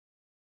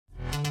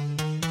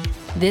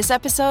This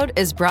episode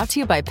is brought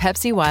to you by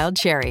Pepsi Wild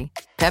Cherry.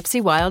 Pepsi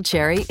Wild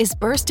Cherry is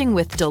bursting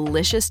with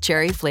delicious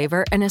cherry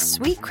flavor and a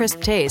sweet,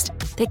 crisp taste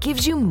that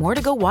gives you more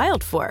to go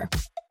wild for.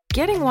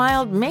 Getting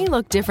wild may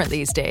look different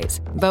these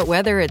days, but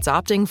whether it's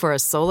opting for a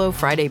solo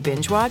Friday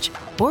binge watch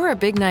or a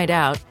big night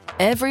out,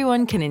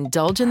 everyone can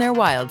indulge in their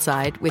wild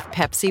side with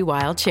Pepsi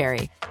Wild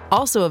Cherry.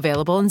 Also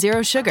available in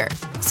Zero Sugar.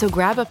 So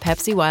grab a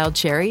Pepsi Wild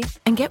Cherry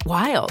and get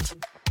wild.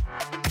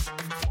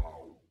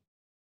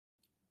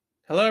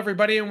 Hello,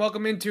 everybody, and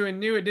welcome into a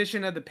new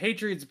edition of the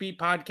Patriots Beat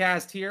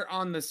podcast here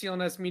on the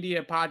CLNS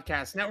Media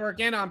Podcast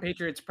Network and on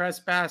Patriots Press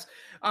Pass.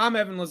 I'm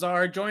Evan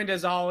Lazar, joined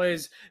as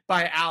always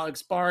by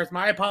Alex Barth.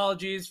 My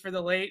apologies for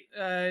the late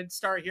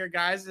start here,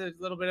 guys. A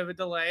little bit of a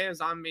delay is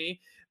on me.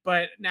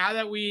 But now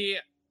that we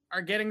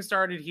are getting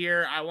started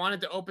here, I wanted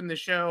to open the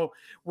show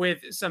with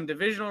some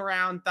divisional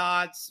round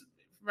thoughts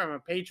from a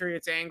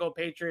Patriots angle,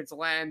 Patriots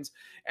lens,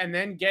 and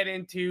then get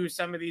into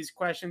some of these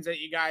questions that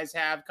you guys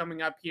have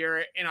coming up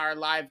here in our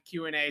live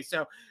Q&A.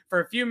 So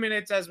for a few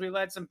minutes, as we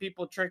let some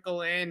people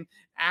trickle in,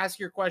 ask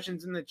your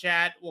questions in the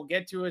chat. We'll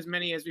get to as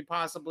many as we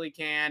possibly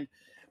can.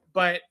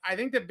 But I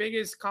think the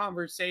biggest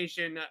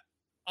conversation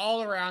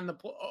all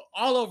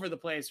over the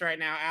place right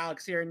now,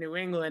 Alex, here in New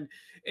England,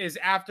 is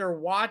after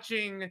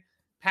watching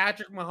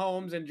Patrick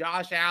Mahomes and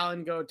Josh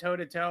Allen go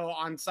toe-to-toe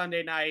on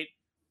Sunday night,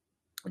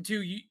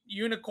 to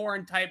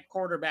unicorn type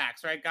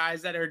quarterbacks, right?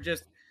 Guys that are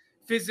just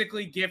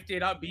physically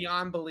gifted up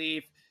beyond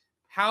belief.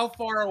 How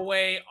far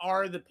away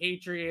are the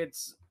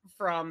Patriots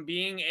from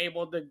being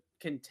able to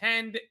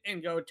contend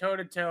and go toe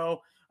to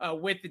toe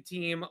with the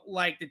team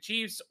like the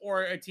Chiefs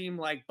or a team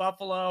like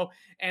Buffalo?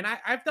 And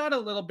I've thought a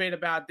little bit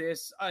about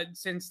this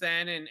since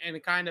then,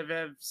 and kind of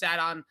have sat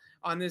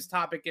on this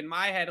topic in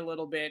my head a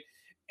little bit.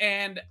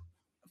 And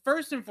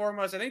first and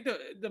foremost, I think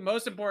the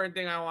most important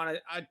thing I want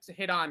to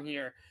hit on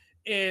here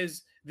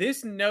is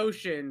this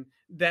notion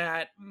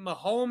that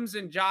Mahomes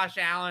and Josh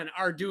Allen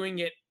are doing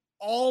it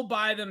all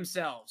by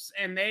themselves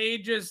and they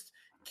just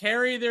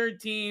carry their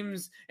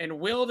teams and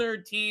will their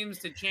teams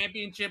to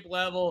championship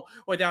level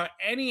without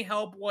any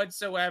help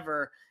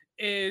whatsoever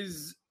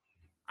is,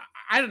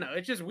 I don't know,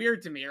 it's just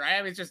weird to me, right?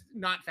 I mean, it's just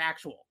not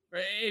factual.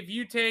 Right? If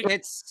you take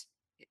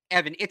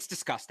Evan, it's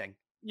disgusting.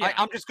 Yeah.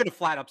 I'm just going to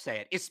flat up say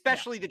it,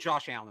 especially the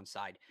Josh Allen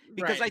side,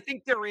 because Right. I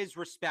think there is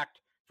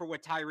respect for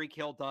what Tyreek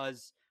Hill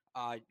does,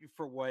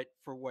 for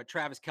what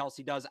Travis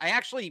Kelce does. I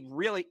actually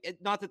really,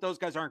 not that those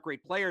guys aren't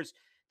great players.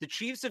 The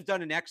Chiefs have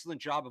done an excellent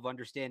job of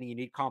understanding you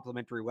need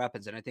complementary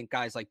weapons. And I think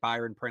guys like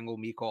Byron Pringle,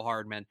 Mecole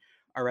Hardman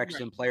are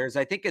excellent players.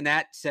 I think in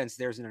that sense,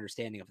 there's an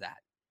understanding of that.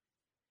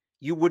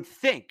 You would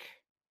think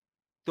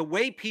the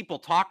way people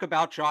talk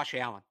about Josh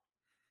Allen,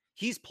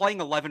 he's playing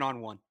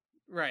 11-on-1.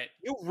 Right.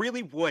 You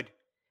really would.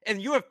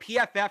 And you have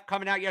PFF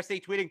coming out yesterday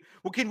tweeting,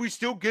 well, can we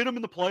still get him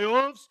in the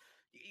playoffs?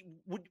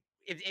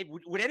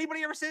 Would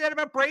anybody ever say that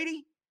about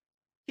Brady?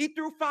 He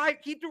threw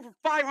for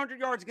 500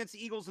 yards against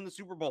the Eagles in the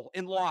Super Bowl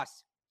and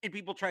lost, and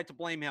people tried to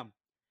blame him.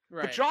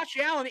 Right. But Josh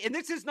Allen, and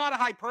this is not a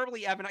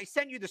hyperbole, Evan, I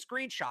sent you the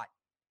screenshot,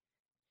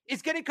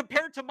 is getting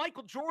compared to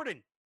Michael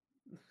Jordan.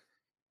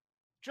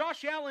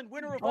 Josh Allen,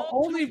 winner of all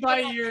only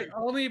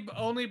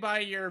by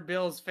your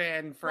Bills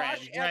fan friend.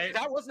 Right?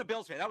 That wasn't a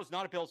Bills fan. That was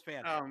not a Bills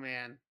fan. Oh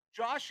man.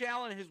 Josh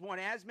Allen has won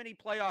as many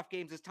playoff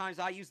games as times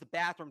I used the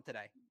bathroom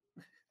today.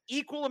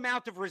 Equal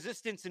amount of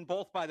resistance in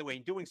both, by the way,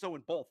 and doing so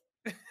in both.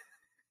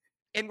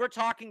 And we're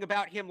talking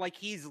about him like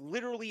he's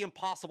literally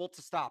impossible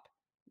to stop.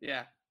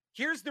 Yeah.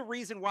 Here's the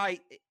reason why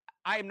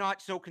I am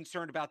not so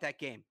concerned about that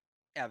game,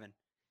 Evan.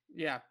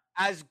 Yeah.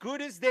 As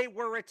good as they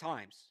were at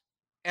times,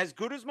 as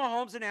good as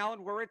Mahomes and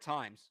Allen were at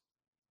times,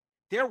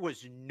 there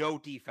was no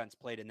defense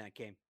played in that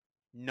game.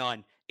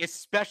 None,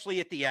 especially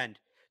at the end.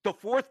 The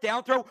fourth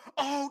down throw,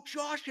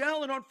 Josh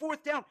Allen on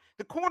fourth down.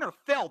 The corner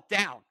fell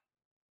down.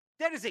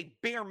 That is a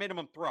bare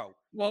minimum throw.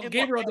 Well, and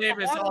Gabriel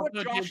Davis also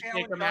did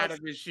take him out of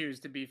his shoes,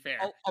 to be fair.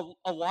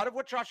 A lot of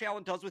what Josh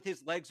Allen does with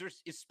his legs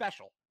is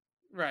special.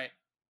 Right.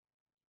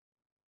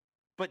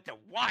 But the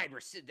wide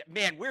receiver,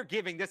 man, we're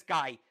giving this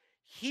guy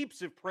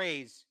heaps of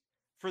praise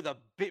for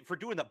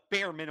doing the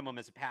bare minimum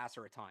as a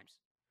passer at times.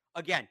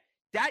 Again,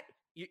 that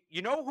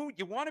you know who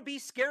you want to be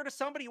scared of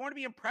somebody, you want to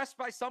be impressed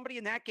by somebody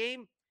in that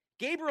game?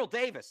 Gabriel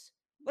Davis.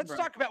 Let's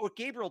talk about what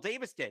Gabriel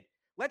Davis did.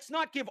 Let's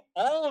not give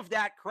all of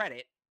that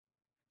credit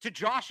to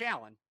Josh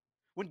Allen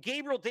when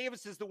Gabriel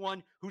Davis is the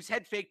one whose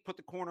head fake put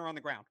the corner on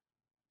the ground.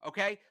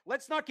 Okay?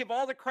 Let's not give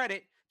all the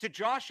credit to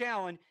Josh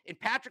Allen and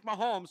Patrick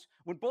Mahomes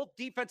when both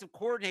defensive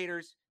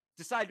coordinators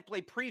decided to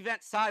play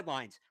prevent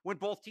sidelines when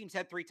both teams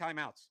had 3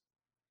 timeouts.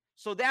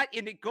 So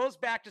and it goes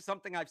back to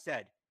something I've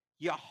said.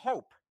 You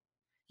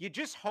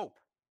just hope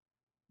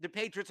the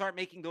Patriots aren't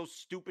making those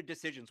stupid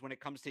decisions when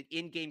it comes to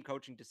in-game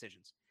coaching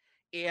decisions.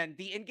 And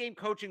the in-game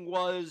coaching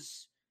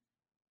was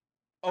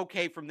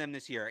okay from them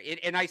this year.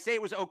 And I say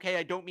it was okay.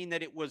 I don't mean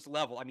that it was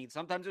level. I mean,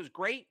 sometimes it was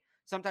great.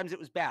 Sometimes it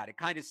was bad. It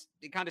kind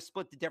of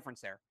split the difference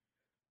there.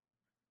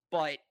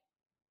 But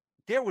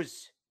that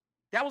was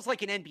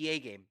like an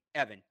NBA game,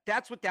 Evan.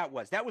 That's what that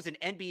was. That was an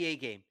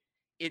NBA game.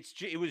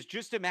 It was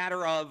just a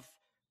matter of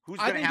Who's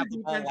I going to think have the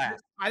the ball defense.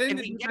 last? I think And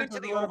the we can get defense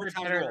into was a the little bit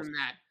overtime better rules. than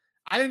that.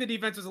 I think the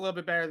defense was a little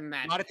bit better than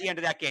that. Not at the end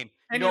of that game.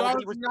 And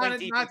Nobody was not playing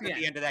defense the at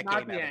end. the end of that Not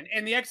game, the Evan. end.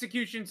 And the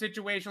execution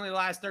situationally, the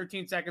last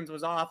 13 seconds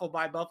was awful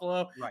by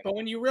Buffalo. Right. But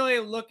when you really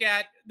look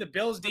at the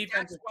Bills' But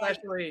defense, that's why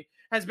especially,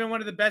 has been one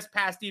of the best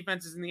pass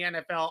defenses in the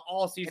NFL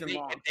all and season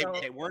long.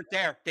 they weren't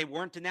there. They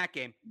weren't in that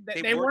game.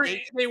 They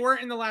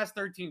weren't in the last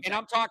 13 And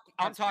seconds.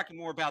 I'm talking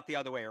more about the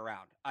other way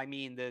around. I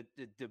mean, the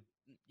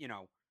you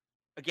know,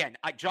 again,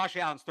 Josh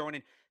Allen's throwing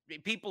in.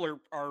 People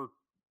are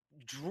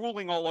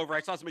drooling all over.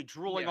 I saw somebody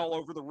drooling all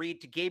over the read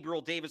to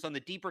Gabriel Davis on the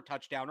deeper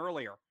touchdown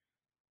earlier.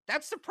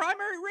 That's the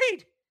primary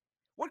read.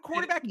 What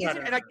quarterback is it?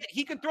 And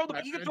he can throw the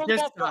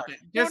ball far.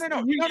 No.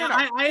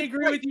 I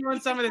agree with you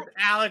on some of this,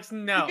 Alex.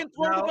 No, he can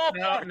throw the ball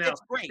far. no. It's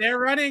great.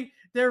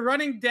 They're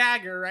running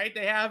dagger, right?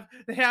 They have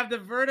the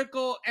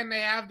vertical and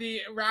they have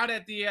the route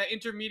at the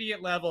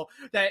intermediate level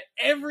that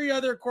every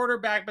other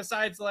quarterback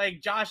besides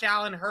like Josh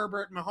Allen,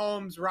 Herbert,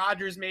 Mahomes,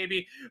 Rodgers,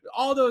 maybe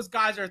all those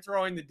guys are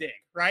throwing the dig,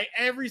 right?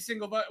 Every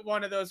single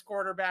one of those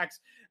quarterbacks,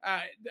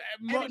 90%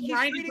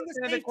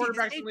 of the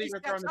quarterbacks in the league are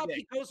throwing the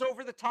dig. He goes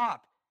over the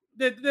top.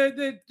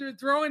 The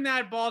throwing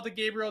that ball to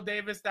Gabriel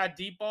Davis, that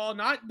deep ball,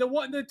 not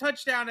the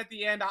touchdown at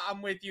the end.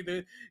 I'm with you.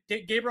 The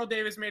Gabriel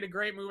Davis made a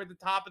great move at the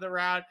top of the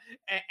route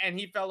and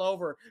he fell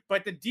over.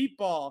 But the deep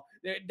ball,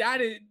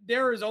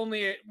 there is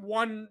only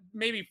one,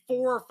 maybe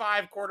 4 or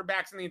 5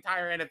 quarterbacks in the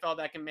entire NFL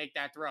that can make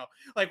that throw.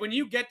 Like when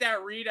you get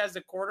that read as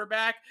a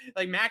quarterback,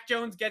 like Mac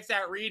Jones gets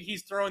that read,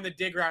 he's throwing the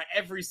dig route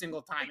every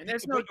single time. And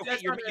there's no.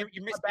 You're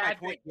missing my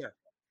point here.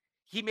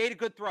 He made a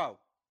good throw.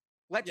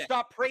 Let's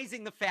stop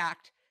praising the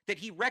fact that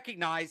he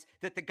recognized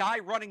that the guy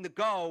running the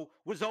go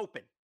was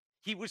open.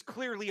 He was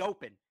clearly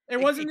open.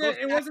 It wasn't that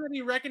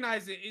he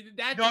recognized it.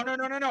 No.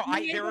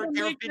 There have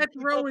been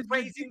people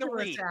praising the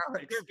read. There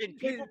have been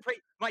people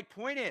My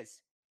point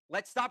is,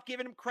 let's stop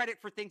giving him credit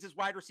for things his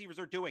wide receivers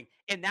are doing.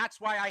 And that's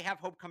why I have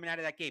hope coming out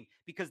of that game.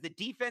 Because the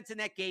defense in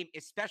that game,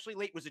 especially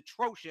late, was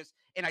atrocious.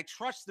 And I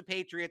trust the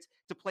Patriots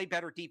to play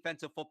better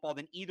defensive football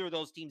than either of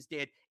those teams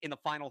did in the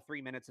final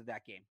 3 minutes of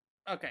that game.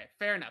 Okay,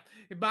 fair enough.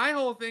 My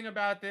whole thing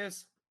about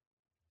this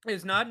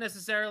is not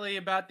necessarily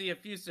about the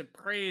effusive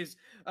praise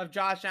of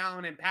Josh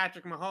Allen and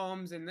Patrick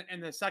Mahomes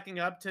and the sucking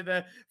up to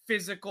the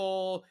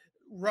physical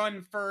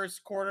run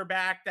first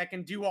quarterback that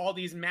can do all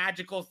these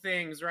magical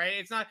things, right?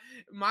 It's not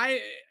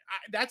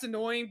that's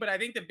annoying, but I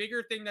think the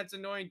bigger thing that's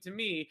annoying to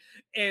me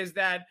is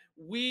that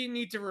we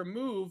need to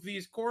remove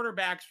these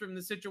quarterbacks from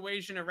the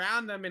situation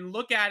around them and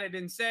look at it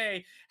and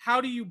say, how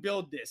do you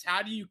build this?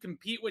 How do you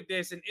compete with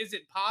this? And is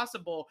it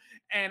possible?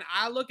 And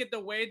I look at the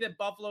way that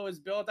Buffalo is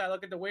built. I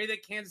look at the way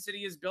that Kansas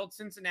City is built,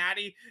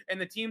 Cincinnati, and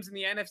the teams in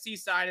the NFC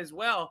side as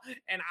well.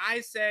 And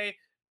I say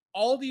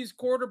all these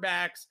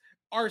quarterbacks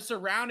are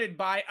surrounded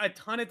by a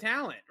ton of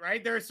talent,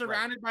 right? They're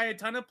surrounded by a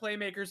ton of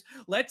playmakers.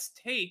 Let's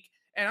take,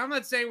 and I'm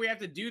not saying we have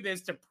to do this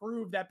to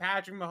prove that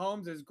Patrick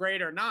Mahomes is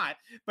great or not,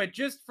 but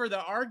just for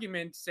the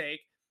argument's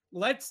sake,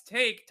 let's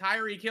take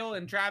Tyreek Hill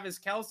and Travis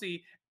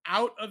Kelce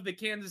out of the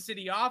Kansas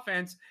City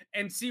offense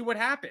and see what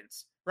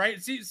happens,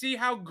 right? See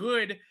how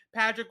good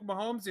Patrick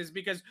Mahomes is,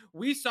 because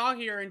we saw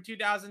here in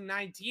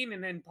 2019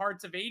 and in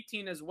parts of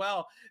 18 as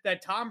well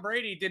that Tom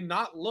Brady did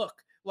not look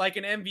like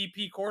an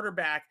MVP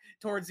quarterback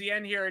towards the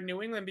end here in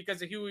New England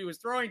because of who he was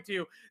throwing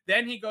to.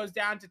 Then he goes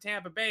down to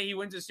Tampa Bay. He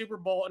wins a Super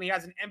Bowl and he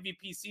has an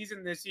MVP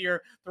season this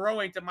year,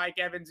 throwing to Mike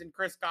Evans and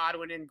Chris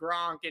Godwin and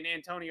Gronk and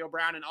Antonio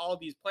Brown and all of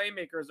these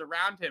playmakers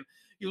around him.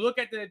 You look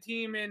at the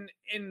team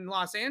in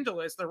Los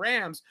Angeles, the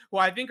Rams, who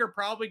I think are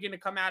probably going to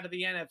come out of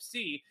the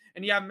NFC,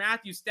 and you have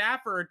Matthew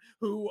Stafford,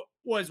 who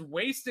was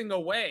wasting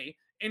away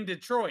in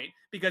Detroit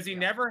because he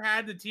never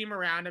had the team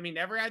around him. He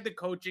never had the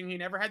coaching. He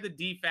never had the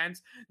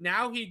defense.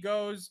 Now he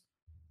goes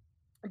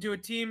to a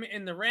team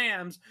in the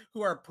Rams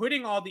who are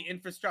putting all the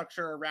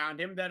infrastructure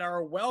around him, that are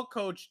a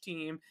well-coached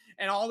team,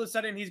 and all of a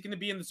sudden he's going to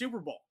be in the Super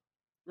Bowl,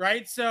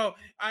 right? So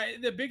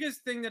the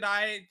biggest thing that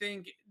I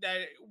think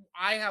that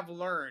I have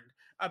learned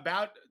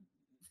about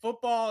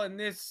football in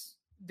this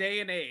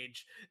day and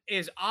age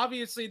is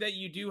obviously that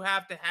you do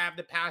have to have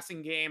the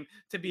passing game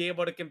to be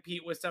able to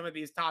compete with some of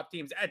these top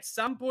teams. At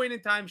some point in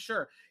time,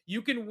 sure,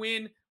 you can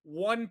win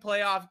one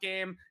playoff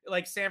game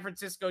like San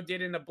Francisco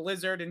did in a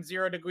blizzard and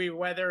 0-degree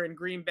weather in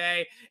Green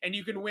Bay, and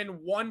you can win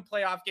one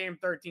playoff game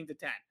 13-10.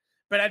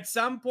 But at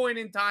some point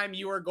in time,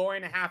 you are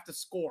going to have to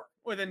score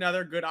with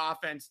another good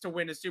offense to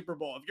win a Super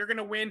Bowl. If you're going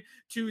to win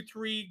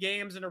 2-3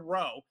 games in a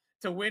row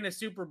to win a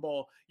Super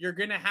Bowl, you're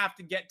going to have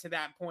to get to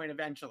that point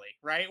eventually,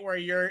 right? Where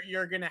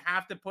you're going to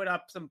have to put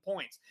up some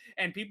points.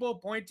 And people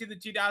point to the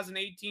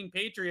 2018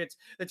 Patriots.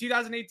 The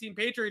 2018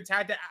 Patriots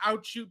had to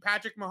outshoot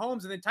Patrick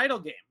Mahomes in the title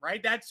game,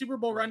 right? That Super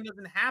Bowl run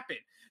doesn't happen.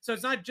 So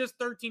it's not just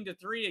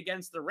 13-3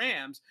 against the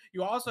Rams.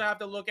 You also have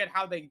to look at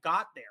how they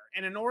got there.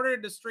 And in order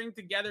to string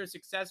together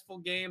successful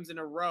games in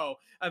a row,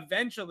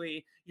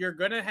 eventually you're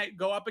going to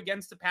go up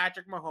against the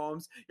Patrick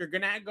Mahomes. You're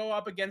going to go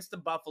up against the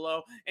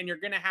Buffalo, and you're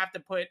going to have to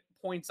put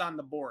points on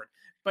the board.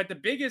 But the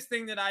biggest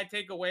thing that I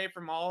take away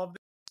from all of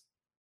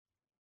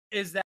this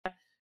is that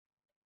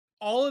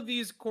all of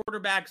these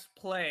quarterbacks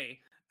play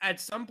at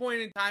some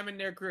point in time in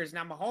their careers.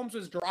 Now, Mahomes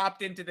was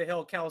dropped into the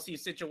Hill Kelsey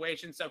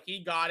situation, so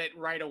he got it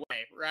right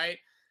away, right?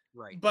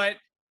 Right. But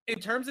in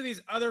terms of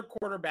these other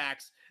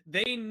quarterbacks,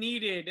 they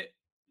needed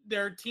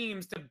their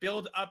teams to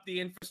build up the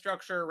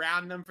infrastructure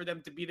around them for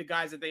them to be the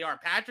guys that they are.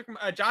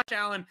 Josh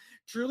Allen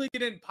truly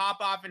didn't pop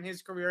off in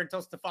his career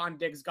until Stephon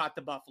Diggs got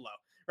to Buffalo,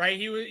 right?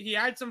 He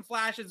had some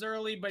flashes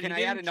early, but Can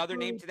he I add didn't another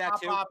name truly to that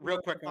pop too? off Real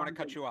until quick, I want to Stephon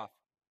cut Diggs. you off. I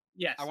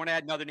Yes. want to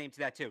add another name to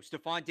that too.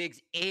 Stephon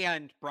Diggs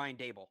and Brian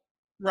Dable.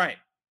 Right.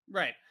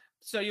 Right.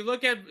 So you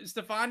look at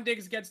Stephon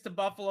Diggs gets to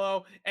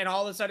Buffalo, and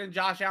all of a sudden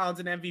Josh Allen's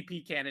an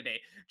MVP candidate.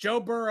 Joe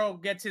Burrow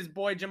gets his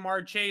boy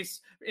Jamar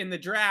Chase in the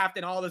draft,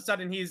 and all of a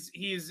sudden he's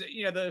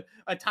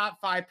a top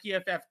 5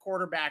 PFF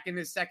quarterback in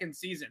his second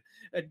season.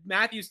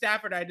 Matthew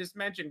Stafford, I just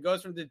mentioned,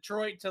 goes from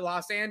Detroit to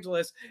Los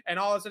Angeles, and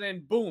all of a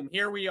sudden, boom,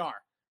 here we are.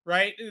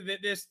 Right,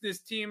 this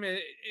team and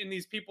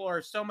these people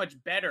are so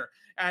much better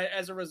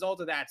as a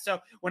result of that. So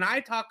when I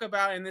talk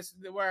about, and this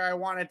is where I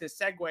wanted to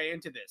segue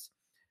into this,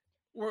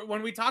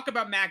 when we talk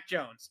about Mac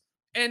Jones,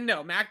 and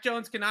no, Mac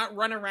Jones cannot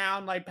run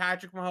around like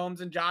Patrick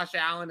Mahomes and Josh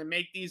Allen and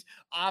make these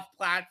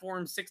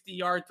off-platform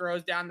 60-yard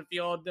throws down the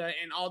field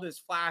and all this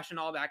flash and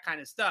all that kind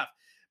of stuff.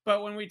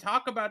 But when we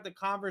talk about the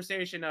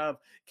conversation of,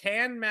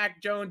 can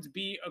Mac Jones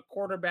be a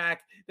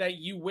quarterback that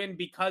you win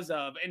because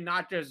of and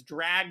not just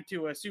drag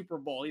to a Super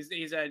Bowl?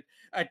 He's a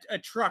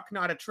truck,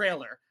 not a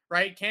trailer,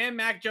 right? Can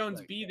Mac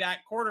Jones be that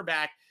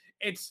quarterback?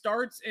 It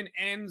starts and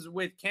ends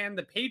with, can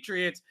the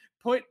Patriots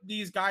put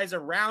these guys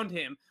around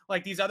him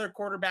like these other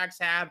quarterbacks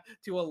have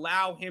to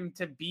allow him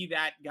to be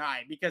that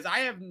guy? Because I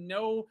have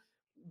no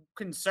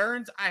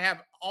concerns. I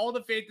have all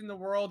the faith in the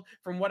world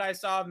from what I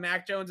saw of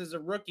Mac Jones as a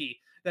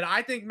rookie that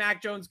I think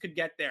Mac Jones could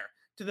get there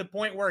to the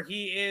point where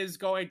he is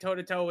going toe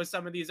to toe with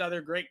some of these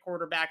other great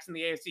quarterbacks in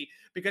the AFC.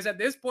 Because at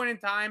this point in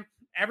time,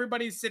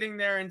 everybody's sitting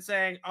there and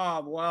saying,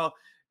 oh, well,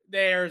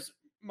 there's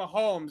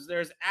Mahomes,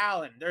 there's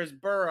Allen, there's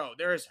Burrow,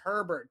 there's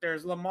Herbert,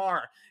 there's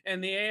Lamar,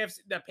 and the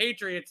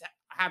Patriots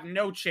have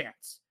no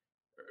chance.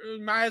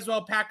 Might as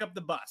well pack up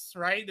the bus,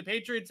 right? The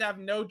Patriots have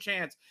no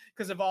chance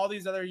because of all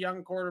these other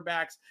young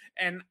quarterbacks.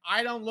 And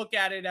I don't look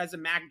at it as a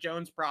Mac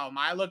Jones problem.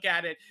 I look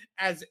at it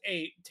as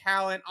a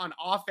talent on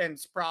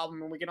offense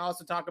problem. And we can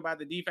also talk about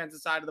the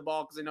defensive side of the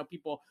ball, because I know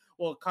people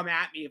will come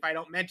at me if I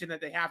don't mention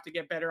that they have to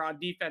get better on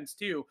defense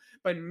too.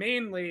 But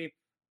mainly,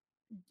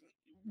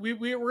 we're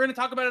going to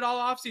talk about it all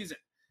offseason.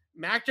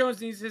 Mac Jones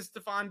needs his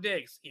Stephon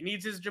Diggs. He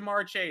needs his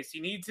Jamar Chase.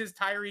 He needs his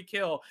Tyreek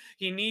Hill.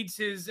 He needs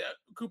his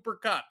Cooper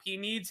Kupp. He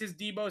needs his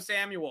Deebo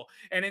Samuel.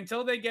 And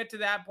until they get to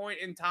that point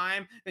in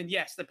time, then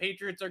yes, the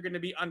Patriots are going to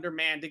be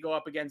undermanned to go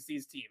up against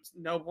these teams.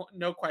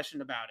 No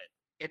question about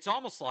it. It's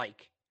almost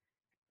like,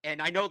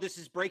 and I know this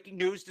is breaking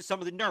news to some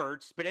of the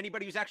nerds, but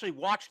anybody who's actually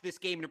watched this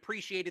game and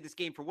appreciated this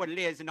game for what it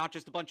is and not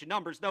just a bunch of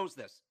numbers knows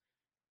this.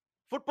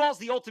 Football's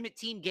the ultimate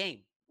team game.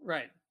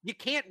 Right. You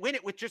can't win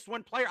it with just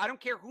one player. I don't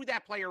care who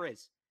that player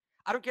is.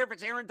 I don't care if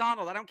it's Aaron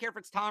Donald. I don't care if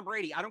it's Tom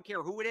Brady. I don't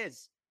care who it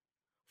is.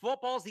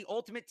 Football is the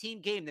ultimate team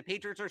game. The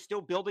Patriots are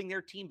still building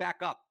their team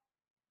back up.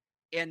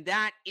 And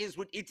that is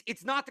what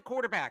it's not the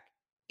quarterback.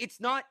 It's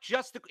not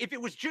just if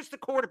it was just the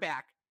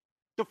quarterback,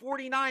 the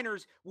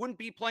 49ers wouldn't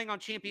be playing on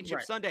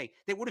Championship Sunday.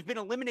 They would have been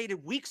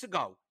eliminated weeks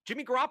ago.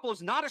 Jimmy Garoppolo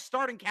is not a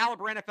starting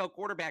caliber NFL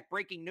quarterback.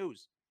 Breaking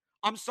news.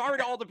 I'm sorry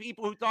to all the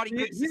people who thought he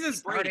could. He's a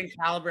starting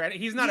caliber.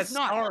 He's not a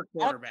star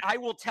quarterback. I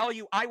will tell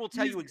you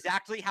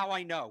exactly how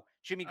I know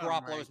Jimmy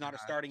Garoppolo is not a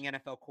starting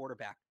NFL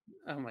quarterback.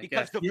 Oh my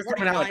because God. The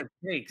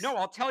 49ers. No,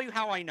 I'll tell you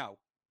how I know.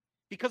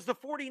 Because the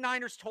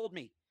 49ers told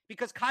me.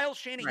 Because Kyle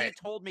Shanahan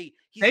told me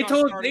he's not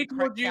a starting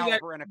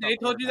caliber NFL They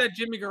told you that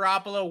Jimmy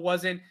Garoppolo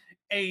wasn't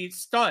a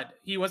stud.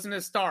 He wasn't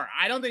a star.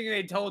 I don't think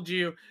they told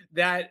you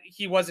that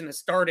he wasn't a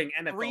starting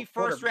NFL 3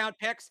 first-round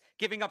picks,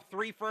 giving up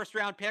 3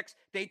 first-round picks.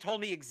 They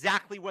told me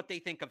exactly what they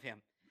think of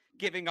him.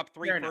 Giving up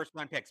 3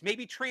 first-round picks.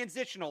 Maybe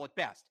transitional at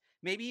best.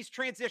 Maybe he's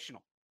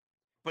transitional.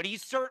 But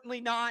he's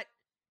certainly not.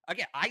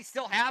 Again, I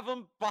still have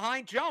him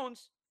behind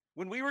Jones.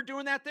 When we were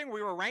doing that thing,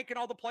 we were ranking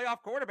all the playoff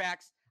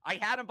quarterbacks. I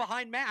had him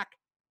behind Mac.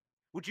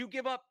 Would you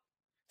give up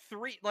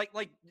 3, like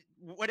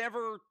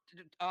whatever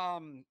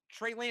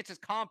Trey Lance's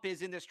comp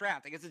is in this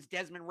draft? I guess it's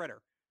Desmond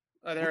Ridder.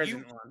 There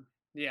isn't one.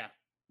 Yeah.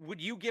 Would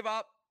you give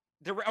up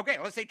okay,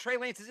 let's say Trey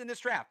Lance is in this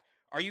draft.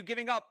 Are you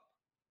giving up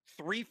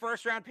 3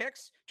 first-round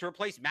picks to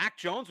replace Mac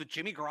Jones with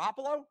Jimmy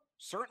Garoppolo?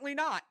 Certainly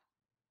not.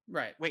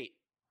 Right. Wait.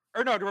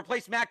 Or no, to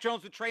replace Mac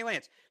Jones with Trey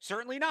Lance.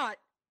 Certainly not.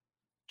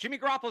 Jimmy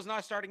Garoppolo is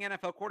not a starting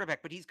NFL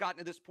quarterback, but he's gotten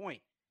to this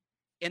point.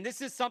 And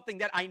this is something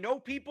that I know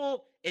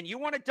people, and you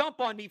want to dump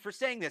on me for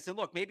saying this. And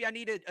look, maybe I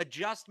need to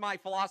adjust my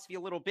philosophy a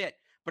little bit,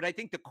 but I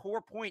think the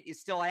core point is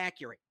still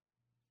accurate.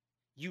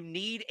 You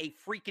need a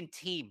freaking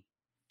team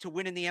to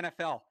win in the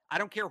NFL. I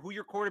don't care who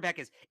your quarterback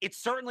is. It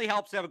certainly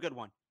helps to have a good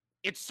one.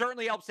 You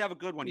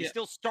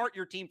still start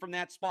your team from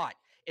that spot.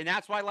 And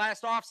that's why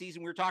last offseason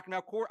we were talking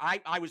about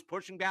I was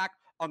pushing back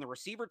on the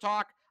receiver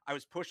talk. I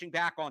was pushing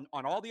back on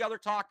all the other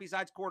talk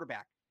besides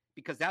quarterback,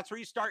 because that's where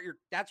you start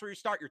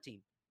your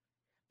team.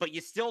 But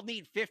you still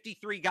need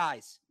 53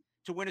 guys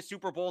to win a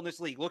Super Bowl in this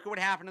league. Look at what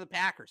happened to the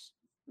Packers,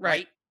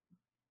 right?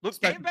 Look,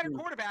 they have a better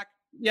quarterback.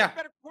 They Yeah. have a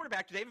better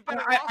quarterback. Do they have a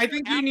better I roster?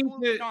 think we need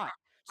Absolutely to. not.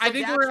 I So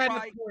think we're that's at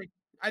why. a point.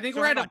 I think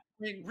So we're hang at a on,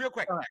 point. real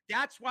quick. Go ahead.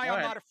 That's why Go I'm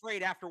ahead. not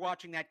afraid after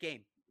watching that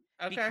game.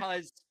 Okay.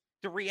 Because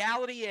the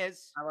reality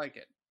is, I like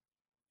it.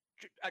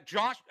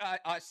 Josh,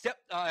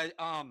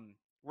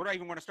 where do I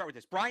even want to start with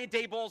this? Brian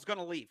Daboll's going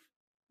to leave.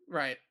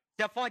 Right.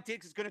 Stephon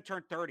Diggs is going to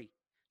turn 30.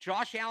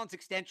 Josh Allen's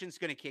extension is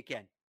going to kick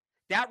in.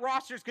 That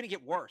roster is going to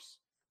get worse.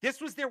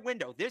 This was their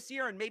window this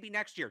year and maybe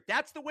next year.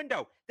 That's the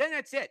window. Then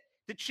that's it.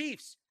 The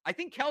Chiefs, I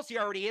think Kelsey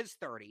already is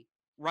 30,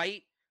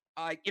 right?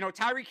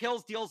 Tyreek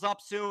Hill's deal's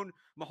up soon.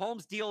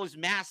 Mahomes' deal is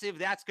massive.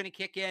 That's going to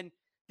kick in.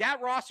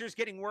 That roster is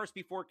getting worse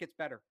before it gets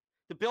better.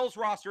 The Bills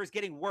roster is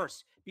getting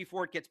worse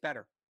before it gets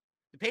better.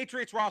 The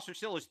Patriots roster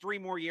still is 3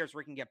 more years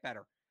where it can get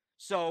better.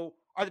 So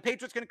are the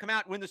Patriots going to come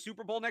out and win the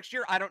Super Bowl next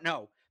year? I don't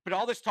know. But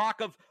all this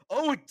talk of,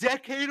 a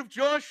decade of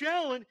Josh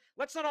Allen.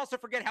 Let's not also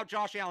forget how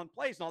Josh Allen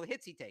plays and all the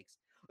hits he takes.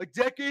 A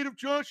decade of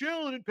Josh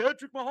Allen and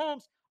Patrick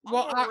Mahomes. I'm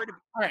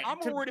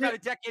more worried about a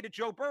decade of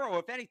Joe Burrow,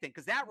 if anything,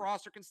 because that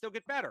roster can still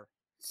get better.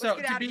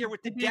 Let's get out of here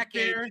with the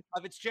decade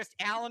of it's just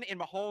Allen and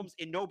Mahomes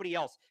and nobody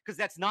else, because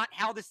that's not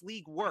how this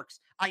league works.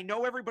 I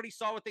know everybody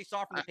saw what they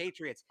saw from the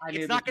Patriots.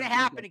 It's not going to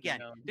happen again.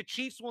 The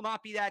Chiefs will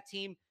not be that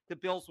team. The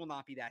Bills will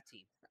not be that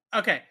team.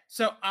 Okay,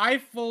 so I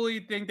fully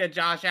think that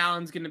Josh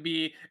Allen's going to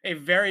be a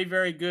very,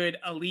 very good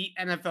elite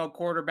NFL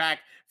quarterback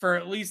for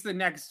at least the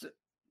next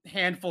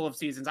handful of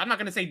seasons. I'm not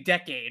going to say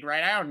decade,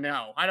 right? I don't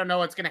know. I don't know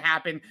what's going to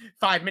happen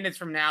 5 minutes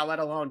from now, let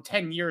alone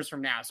 10 years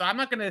from now. So I'm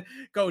not going to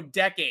go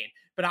decade,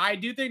 but I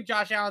do think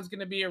Josh Allen's going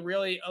to be a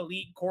really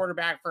elite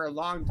quarterback for a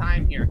long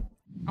time here.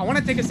 I want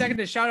to take a second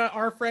to shout out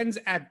our friends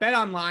at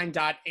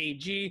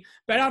betonline.ag.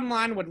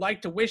 BetOnline would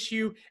like to wish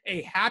you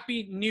a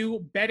happy new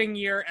betting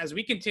year as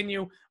we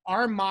continue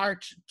our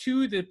march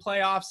to the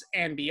playoffs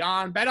and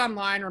beyond.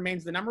 BetOnline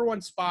remains the number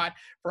one spot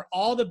for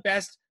all the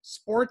best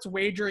sports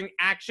wagering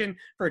action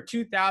for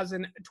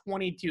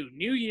 2022.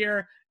 New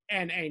year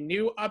and a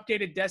new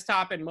updated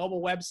desktop and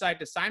mobile website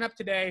to sign up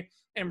today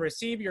and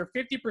receive your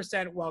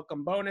 50%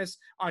 welcome bonus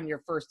on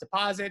your first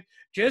deposit.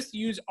 Just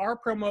use our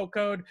promo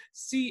code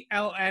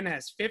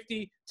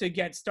CLNS50 to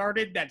get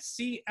started. That's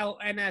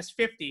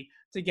CLNS50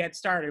 to get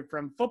started.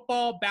 From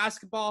football,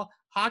 basketball,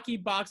 hockey,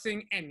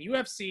 boxing, and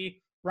UFC,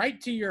 right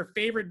to your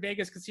favorite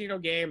Vegas casino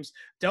games.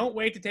 Don't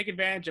wait to take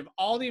advantage of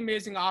all the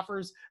amazing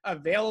offers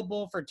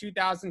available for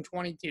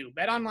 2022.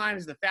 BetOnline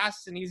is the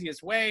fastest and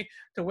easiest way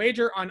to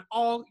wager on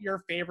all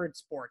your favorite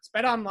sports.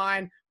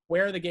 BetOnline,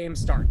 where the game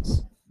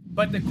starts.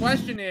 But the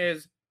question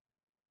is,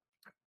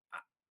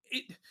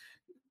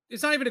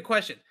 it's not even a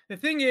question. The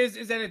thing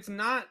is that it's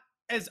not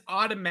as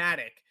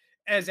automatic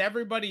as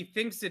everybody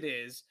thinks it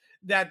is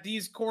that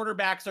these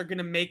quarterbacks are going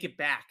to make it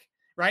back,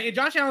 right? And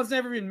Josh Allen's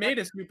never even made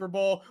a Super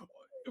Bowl,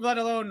 let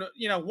alone,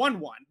 won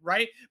one,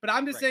 right? But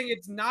I'm just saying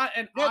it's not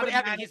an automatic.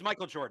 But Evan, he's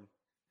Michael Jordan.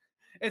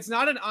 It's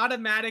not an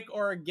automatic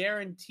or a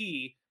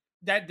guarantee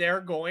that they're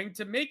going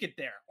to make it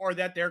there or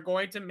that they're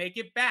going to make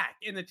it back.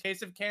 In the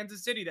case of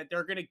Kansas City, that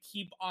they're going to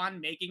keep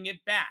on making it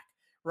back,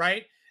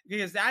 right?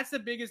 Because that's the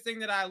biggest thing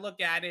that I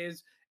look at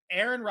is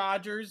Aaron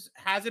Rodgers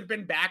hasn't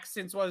been back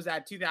since, what was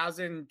that,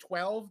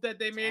 2012 that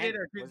they made it,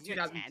 or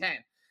 2010?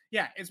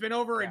 Yeah, it's been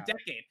over a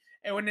decade.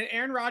 And when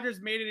Aaron Rodgers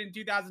made it in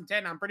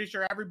 2010, I'm pretty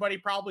sure everybody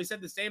probably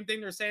said the same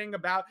thing they're saying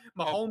about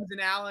Mahomes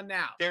and Allen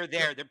now. They're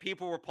there. The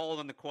people were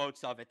pulling the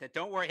quotes of it that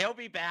don't worry, he'll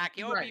be back.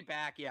 He'll be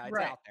back. Yeah, it's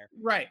out there.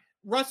 Right.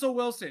 Russell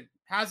Wilson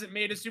hasn't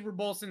made a Super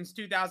Bowl since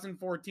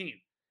 2014.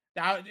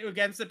 That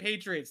against the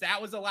Patriots. That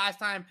was the last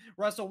time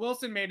Russell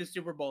Wilson made a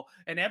Super Bowl.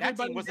 And everybody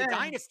that team was a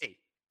dynasty.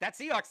 That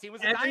Seahawks team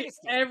was a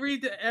dynasty.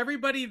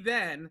 Everybody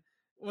then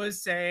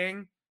was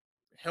saying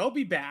he'll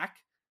be back.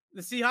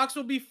 The Seahawks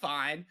will be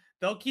fine.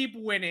 They'll keep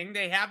winning.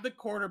 They have the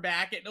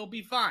quarterback. It'll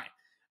be fine.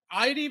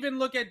 I'd even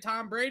look at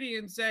Tom Brady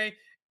and say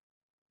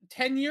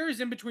 10 years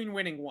in between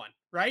winning one,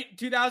 right?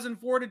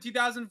 2004 to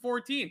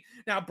 2014.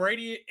 Now,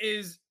 Brady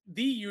is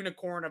the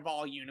unicorn of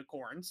all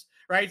unicorns,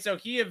 right? So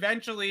he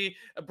eventually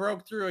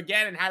broke through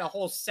again and had a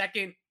whole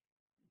second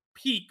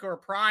peak or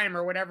prime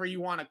or whatever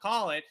you want to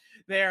call it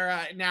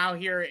there now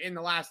here in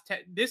the last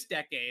this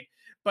decade.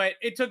 But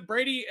it took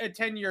Brady a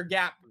 10-year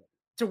gap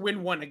to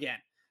win one again.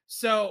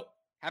 So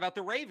how about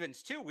the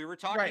Ravens too? We were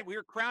talking, we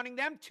were crowning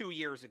them 2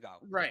 years ago.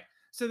 Right.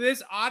 So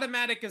this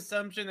automatic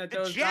assumption that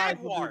those guys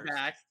will be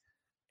back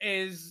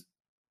is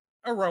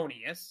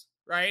erroneous,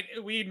 right?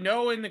 We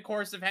know in the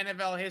course of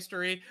NFL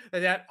history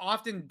that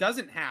often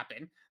doesn't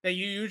happen, that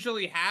you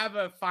usually have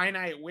a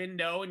finite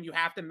window and you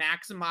have to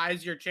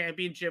maximize your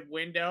championship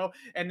window,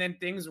 and then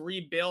things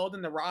rebuild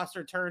and the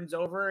roster turns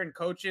over and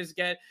coaches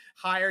get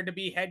hired to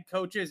be head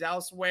coaches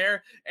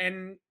elsewhere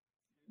and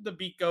the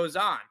beat goes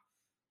on.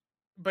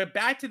 But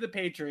back to the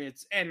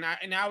Patriots, and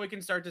now we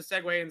can start to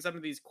segue in some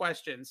of these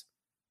questions.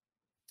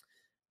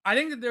 I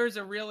think that there's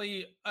a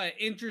really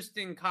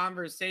interesting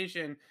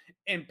conversation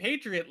in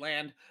Patriot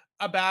land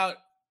about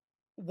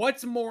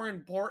what's more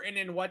important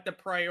and what the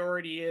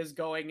priority is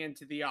going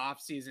into the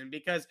offseason,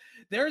 because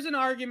there's an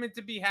argument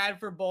to be had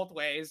for both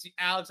ways.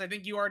 Alex, I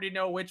think you already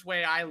know which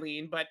way I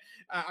lean, but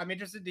I'm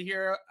interested to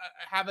hear,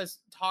 have us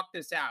talk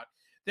this out.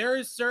 There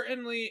is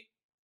certainly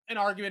an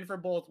argument for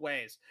both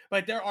ways,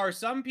 but there are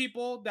some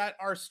people that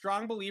are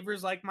strong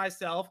believers like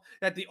myself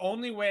that the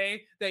only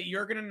way that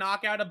you're going to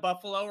knock out a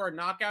Buffalo or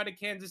knock out a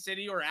Kansas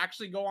City or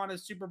actually go on a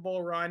Super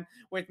Bowl run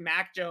with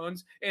Mac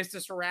Jones is to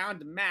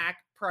surround Mac,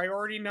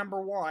 priority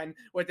number one,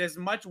 with as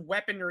much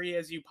weaponry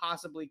as you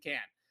possibly can.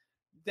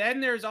 Then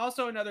there's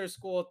also another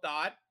school of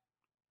thought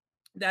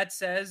that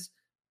says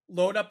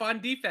load up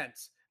on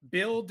defense,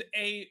 build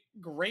a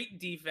great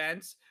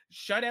defense,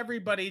 shut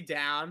everybody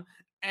down,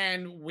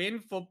 and win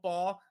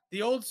football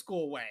the old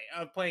school way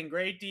of playing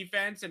great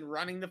defense and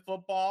running the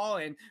football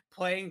and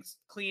playing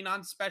clean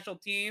on special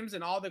teams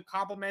and all the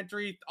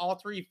complementary, all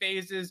three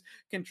phases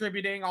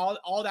contributing,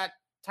 all that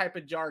type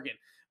of jargon.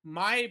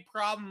 My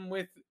problem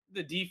with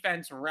the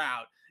defense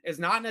route is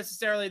not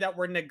necessarily that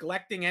we're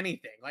neglecting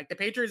anything. Like, the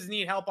Patriots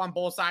need help on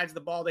both sides of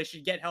the ball. They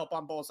should get help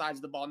on both sides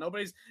of the ball.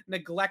 Nobody's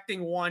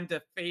neglecting one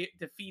to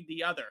feed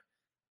the other.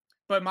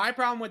 But my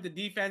problem with the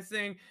defense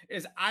thing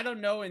is I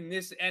don't know in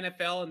this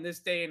NFL in this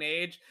day and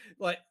age,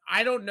 like,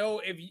 I don't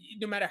know if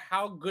no matter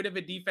how good of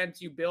a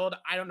defense you build,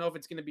 I don't know if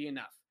it's going to be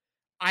enough.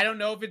 I don't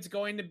know if it's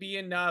going to be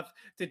enough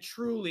to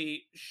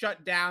truly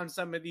shut down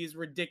some of these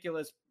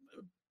ridiculous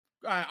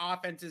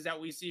offenses that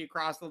we see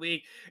across the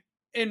league,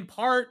 in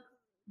part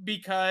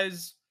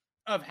because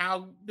of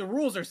how the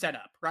rules are set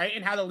up, right?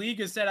 And how the league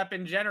is set up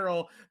in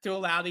general to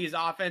allow these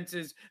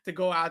offenses to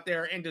go out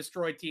there and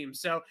destroy teams.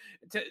 So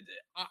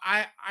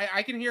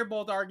I can hear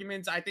both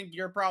arguments. I think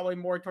you're probably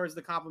more towards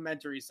the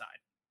complimentary side.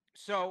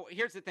 So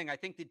here's the thing. I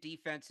think the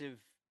defensive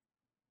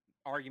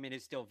argument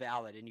is still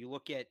valid. And you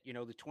look at, the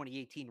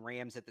 2018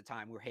 Rams at the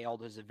time were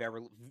hailed as a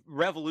very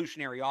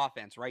revolutionary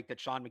offense, right? That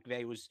Sean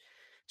McVay was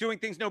doing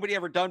things nobody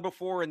ever done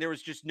before. And there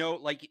was just no,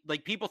 like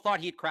people thought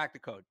he had cracked the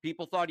code.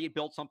 People thought he had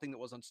built something that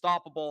was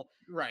unstoppable.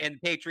 Right. And the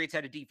Patriots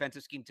had a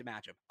defensive scheme to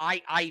match him.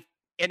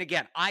 And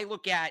again, I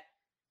look at,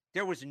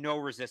 there was no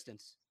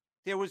resistance.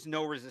 There was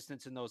no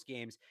resistance in those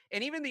games.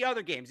 And even the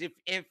other games,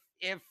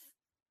 if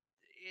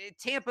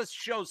Tampa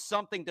shows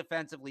something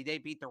defensively, they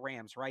beat the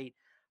Rams, right?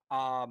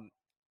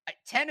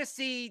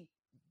 Tennessee's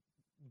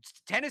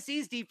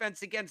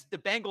defense against the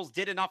Bengals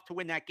did enough to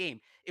win that game.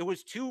 It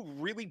was two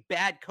really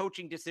bad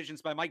coaching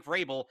decisions by Mike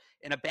Vrabel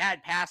and a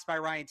bad pass by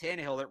Ryan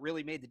Tannehill that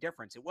really made the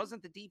difference. It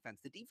wasn't the defense.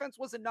 The defense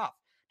was enough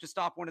to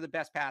stop one of the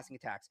best passing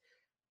attacks.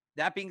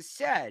 That being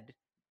said,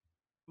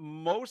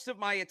 most of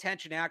my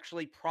attention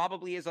actually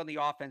probably is on the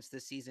offense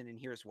this season, and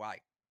here's why.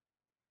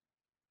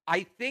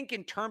 I think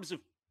in terms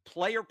of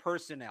player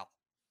personnel,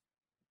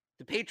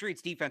 the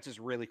Patriots defense is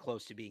really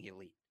close to being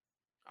elite.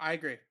 I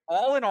agree.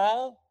 All in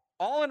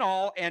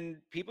all, and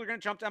people are going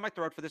to jump down my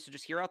throat for this, so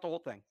just hear out the whole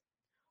thing.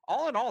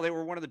 All in all, they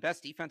were one of the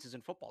best defenses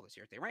in football this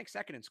year. They ranked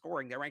second in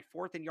scoring. They ranked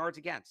fourth in yards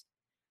against.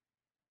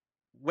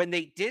 When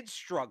they did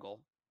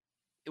struggle,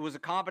 it was a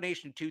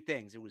combination of two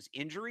things. It was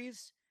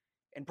injuries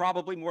and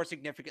probably more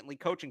significantly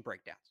coaching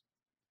breakdowns.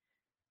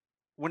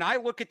 When I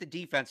look at the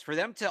defense, for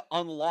them to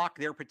unlock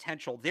their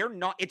potential,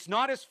 it's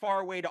not as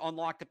far away to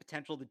unlock the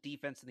potential of the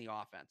defense and the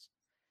offense.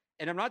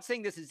 And I'm not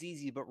saying this is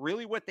easy, but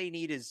really what they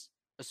need is,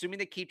 assuming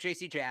they keep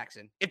J.C.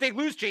 Jackson. If they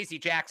lose J.C.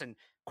 Jackson,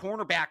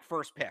 cornerback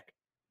first pick.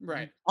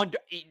 Right.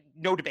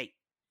 No debate.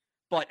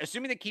 But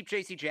assuming they keep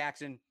J.C.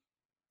 Jackson,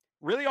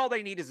 really all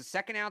they need is a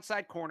second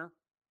outside corner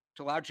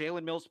to allow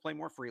Jalen Mills to play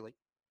more freely.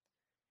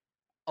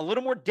 A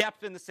little more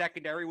depth in the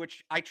secondary,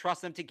 which I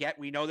trust them to get.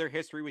 We know their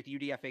history with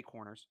UDFA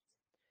corners.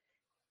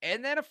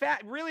 And then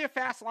really a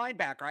fast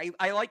linebacker.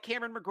 I like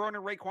Cameron McGrone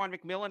and Raekwon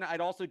McMillan. I'd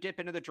also dip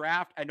into the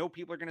draft. I know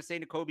people are going to say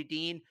Nakobe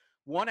Dean.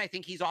 One, I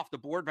think he's off the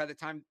board by the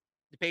time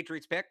the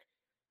Patriots pick.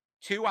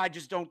 Two, I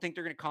just don't think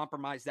they're going to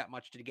compromise that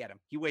much to get him.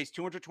 He weighs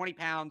 220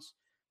 pounds.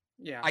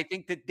 Yeah. I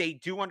think that they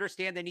do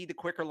understand they need the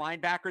quicker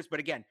linebackers.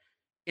 But again,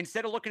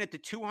 instead of looking at the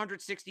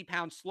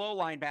 260-pound slow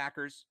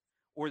linebackers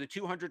or the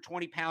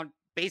 220-pound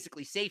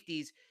basically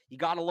safeties, you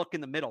got to look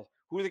in the middle.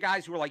 Who are the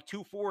guys who are like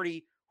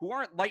 240, who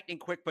aren't lightning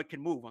quick but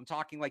can move? I'm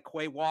talking like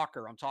Quay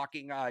Walker. I'm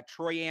talking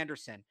Troy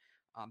Anderson,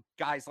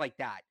 guys like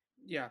that.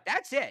 Yeah.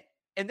 That's it.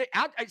 And the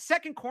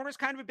second corner is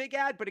kind of a big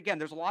ad, but again,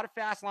 there's a lot of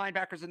fast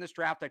linebackers in this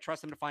draft. I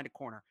trust them to find a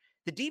corner.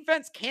 The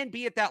defense can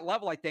be at that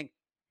level, I think.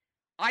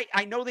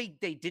 I know they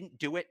didn't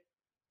do it,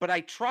 but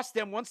I trust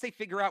them once they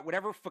figure out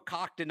whatever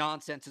fakakta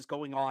nonsense is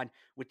going on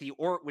with the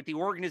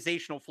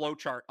organizational flow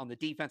chart on the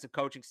defensive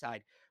coaching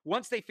side.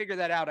 Once they figure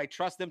that out, I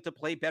trust them to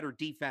play better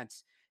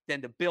defense than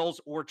the Bills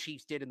or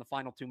Chiefs did in the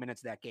final 2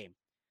 minutes of that game.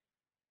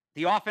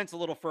 The offense a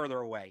little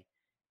further away.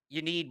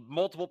 You need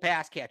multiple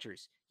pass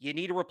catchers. You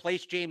need to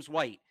replace James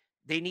White.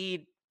 They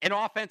need an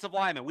offensive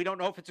lineman. We don't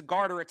know if it's a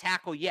guard or a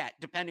tackle yet,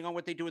 depending on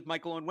what they do with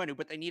Michael Onwenu,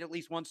 but they need at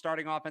least one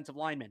starting offensive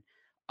lineman.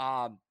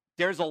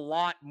 There's a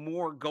lot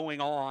more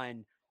going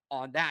on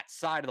that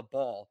side of the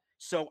ball.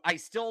 So I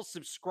still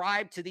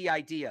subscribe to the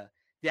idea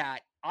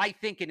that I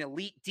think an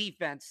elite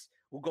defense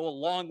will go a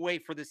long way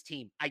for this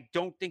team. I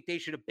don't think they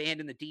should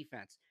abandon the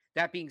defense.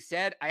 That being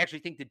said, I actually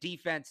think the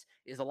defense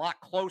is a lot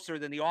closer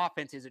than the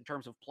offense is in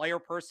terms of player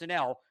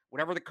personnel.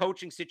 Whatever the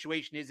coaching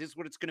situation is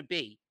what it's going to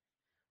be.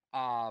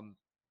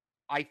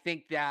 I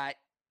think that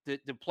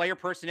the player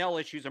personnel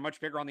issues are much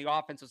bigger on the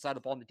offensive side of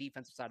the ball than the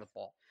defensive side of the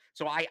ball.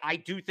 So I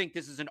do think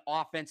this is an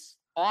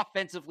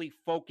offensively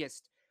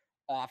focused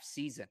off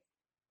season.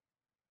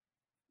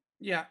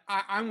 Yeah,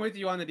 I'm with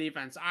you on the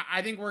defense.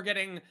 I think we're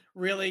getting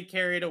really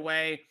carried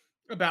away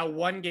about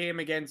one game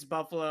against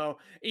Buffalo.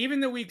 Even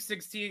the week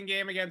 16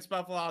 game against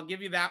Buffalo, I'll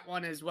give you that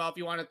one as well if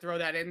you want to throw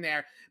that in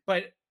there.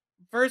 But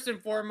first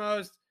and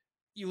foremost,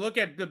 you look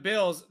at the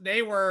Bills,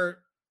 they were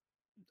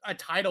a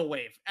tidal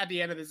wave at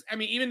the end of this. I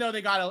mean, even though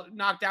they got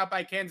knocked out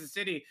by Kansas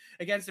City,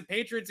 against the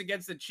Patriots,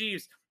 against the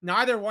Chiefs,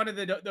 neither one of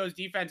those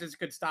defenses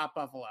could stop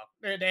Buffalo.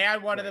 They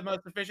had one of the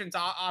most efficient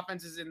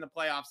offenses in the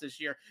playoffs this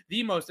year,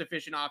 the most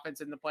efficient offense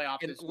in the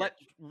playoffs And this year.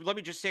 let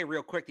me just say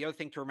real quick, the other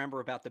thing to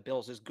remember about the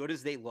Bills, as good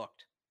as they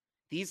looked,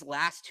 these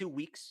last 2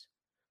 weeks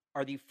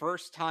are the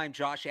first time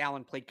Josh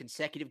Allen played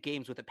consecutive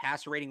games with a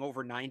passer rating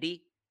over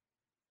 90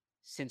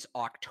 since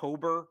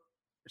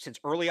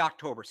early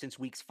October, since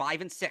weeks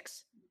 5 and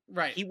 6.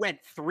 Right. He went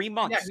 3 Yeah,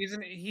 months.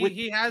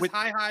 he has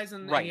high highs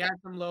and he has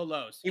some low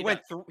lows. He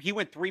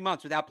went 3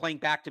 months without playing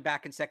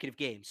back-to-back consecutive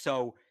games.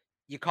 So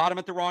you caught him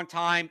at the wrong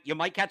time. You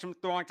might catch him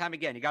at the wrong time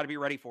again. You got to be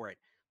ready for it.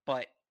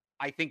 But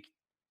I think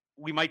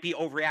we might be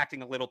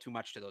overreacting a little too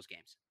much to those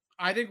games.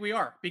 I think we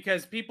are,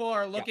 because people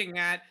are looking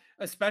at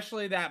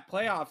especially that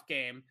playoff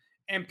game,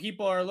 and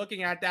people are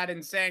looking at that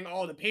and saying,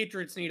 oh, the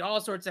Patriots need all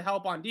sorts of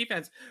help on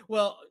defense.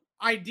 Well,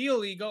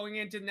 ideally, going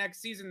into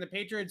next season, the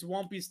Patriots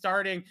won't be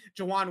starting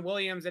Jawan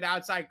Williams at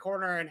outside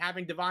corner and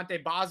having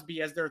Devontae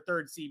Bosby as their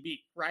third CB,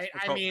 right?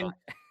 I mean,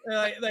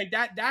 like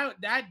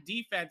that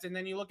defense, and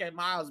then you look at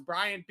Miles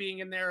Bryant being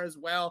in there as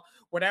well.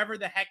 Whatever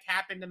the heck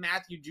happened to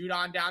Matthew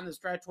Judon down the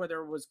stretch,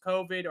 whether it was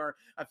COVID or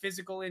a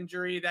physical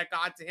injury that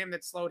got to him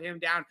that slowed him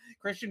down.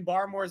 Christian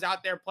Barmore's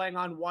out there playing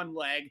on one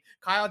leg.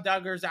 Kyle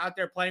Duggar's out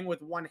there playing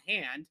with one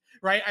hand,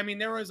 right? I mean,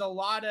 there was a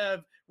lot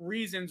of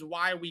reasons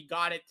why we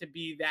got it to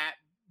be that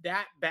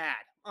bad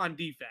on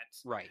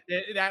defense, right?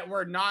 That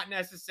were not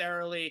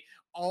necessarily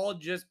all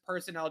just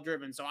personnel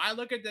driven. So I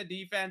look at the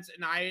defense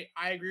and I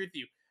agree with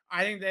you.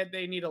 I think that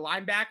they need a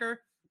linebacker,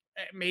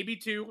 maybe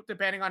two,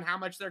 depending on how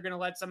much they're going to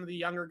let some of the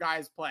younger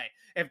guys play.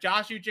 If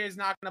Josh Uche is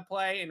not going to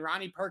play and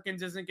Ronnie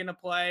Perkins isn't going to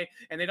play,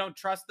 and they don't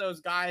trust those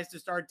guys to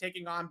start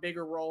taking on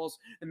bigger roles,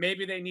 then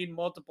maybe they need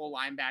multiple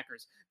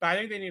linebackers. But I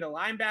think they need a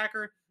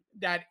linebacker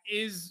that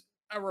is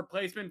a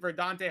replacement for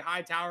Dante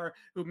Hightower,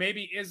 who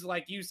maybe is,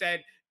 like you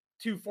said,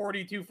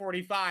 240,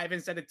 245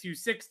 instead of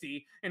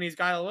 260, and he's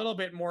got a little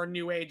bit more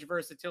new age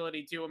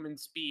versatility to him and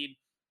speed.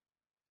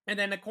 And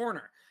then a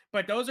corner.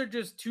 But those are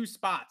just two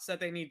spots that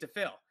they need to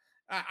fill.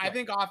 I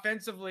think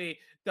offensively,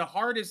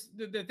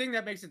 the thing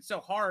that makes it so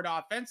hard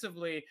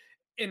offensively,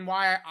 and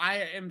why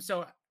I am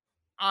so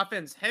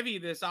offense heavy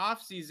this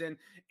offseason,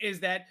 is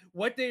that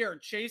what they are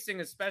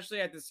chasing, especially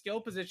at the skill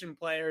position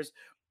players,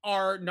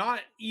 are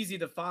not easy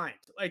to find.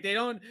 Like they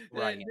don't,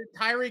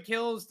 Tyreek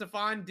Hills,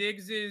 Stephon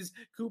Diggses,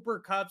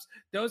 Cooper Kupps,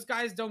 those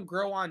guys don't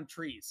grow on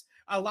trees.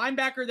 A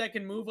linebacker that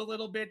can move a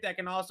little bit, that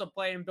can also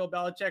play in Bill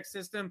Belichick's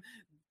system,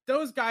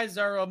 those guys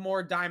are a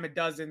more dime a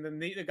dozen than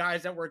the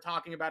guys that we're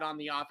talking about on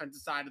the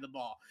offensive side of the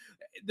ball.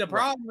 The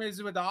problem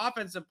is with the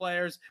offensive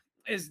players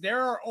is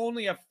there are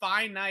only a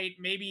finite,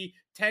 maybe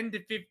 10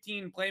 to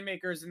 15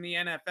 playmakers in the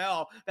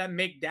NFL that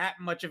make that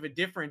much of a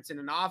difference in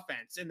an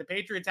offense. And the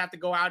Patriots have to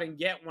go out and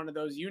get one of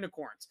those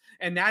unicorns.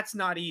 And that's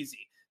not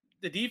easy.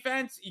 The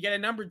defense, you get a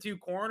number 2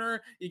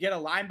 corner, you get a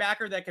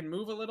linebacker that can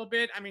move a little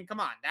bit. I mean, come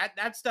on,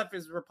 that stuff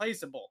is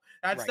replaceable.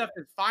 That stuff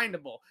is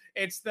findable.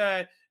 It's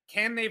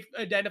can they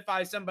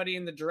identify somebody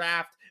in the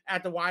draft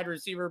at the wide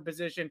receiver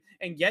position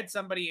and get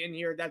somebody in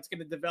here that's going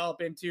to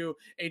develop into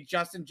a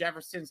Justin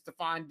Jefferson,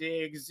 Stephon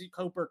Diggs,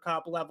 Cooper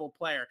Kupp level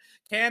player?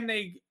 Can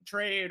they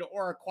trade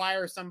or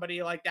acquire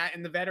somebody like that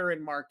in the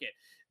veteran market?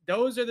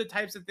 Those are the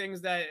types of things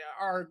that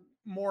are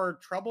more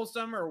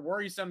troublesome or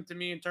worrisome to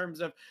me in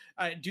terms of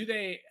do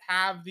they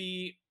have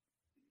it?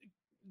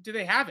 Do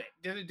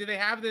they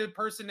have the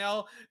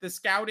personnel, the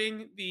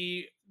scouting,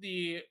 the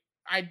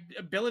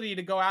ability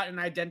to go out and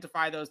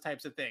identify those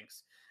types of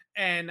things?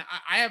 And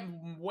I have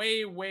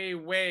way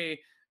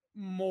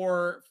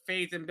more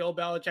faith in Bill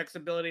Belichick's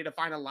ability to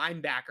find a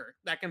linebacker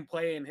that can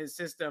play in his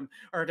system,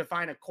 or to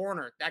find a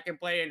corner that can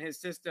play in his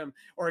system,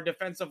 or a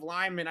defensive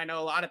lineman. I know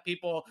a lot of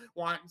people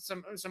want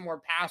some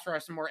more pass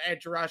rush, some more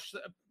edge rush,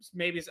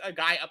 maybe a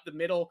guy up the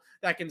middle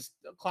that can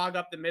clog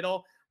up the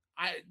middle.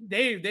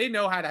 They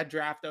know how to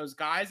draft those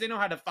guys. They know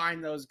how to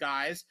find those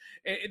guys.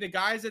 The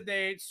guys that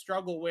they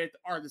struggle with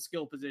are the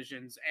skill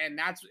positions, and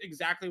that's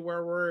exactly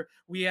where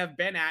we have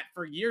been at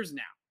for years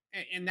now,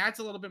 and that's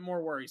a little bit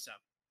more worrisome.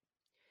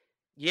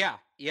 Yeah,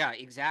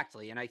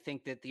 exactly. And I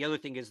think that the other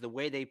thing is the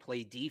way they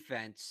play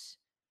defense.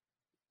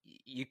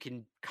 You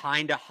can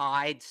kind of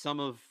hide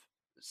some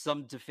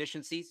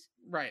deficiencies,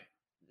 right?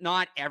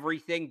 Not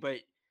everything,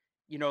 but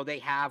they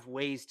have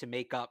ways to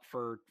make up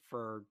for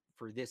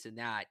this and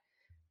that.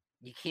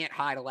 You can't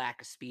hide a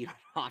lack of speed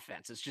on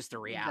offense. It's just the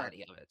Right.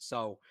 reality of it.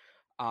 So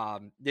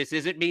this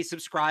isn't me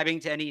subscribing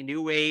to any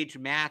new age,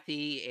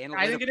 mathy,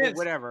 I think it analytical, is.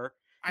 whatever.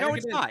 I No, think it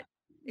it's is. not.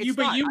 You It's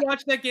but not. you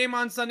watched that game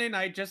on Sunday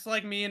night just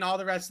like me and all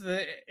the rest of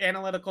the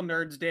analytical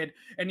nerds did,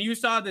 and you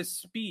saw the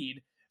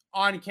speed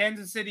on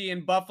Kansas City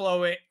and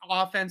Buffalo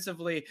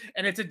offensively,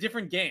 and it's a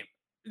different game.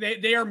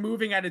 They are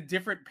moving at a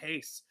different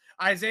pace.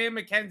 Isaiah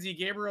McKenzie,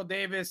 Gabriel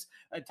Davis,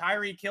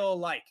 Tyreek Hill,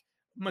 like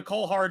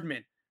McCole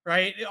Hardman,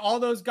 right? All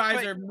those guys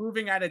But are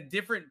moving at a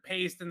different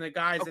pace than the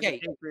guys that the okay,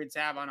 Patriots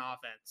have on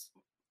offense.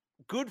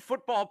 good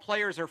football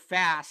players are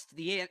fast.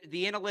 The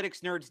analytics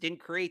nerds didn't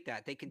create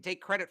that. They can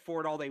take credit for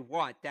it all they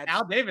want. That's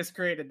Al Davis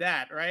created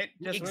that, right?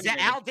 Just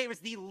Al Davis,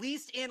 the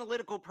least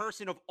analytical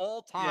person of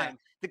all yeah, time,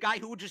 the guy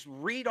who would just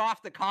read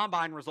off the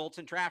combine results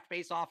and draft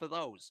based off of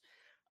those.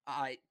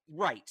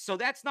 Right. So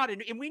that's not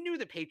and we knew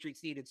the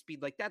Patriots needed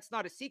speed. Like that's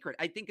not a secret.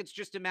 I think it's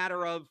just a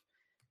matter of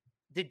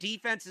the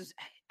defense is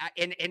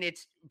and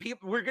it's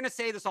people we're gonna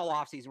say this all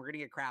offseason. We're gonna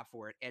get crap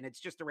for it, and it's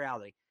just the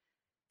reality.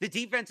 The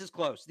defense is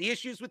close. The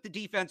issues with the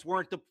defense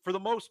weren't for the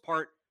most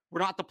part, were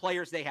not the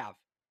players they have.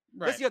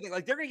 That's right. the other thing.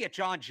 Like they're gonna get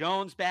John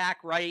Jones back,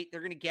 right?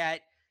 They're gonna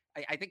get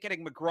I think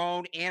getting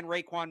McGrone and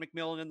Raekwon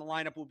McMillan in the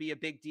lineup will be a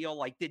big deal.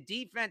 Like the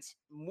defense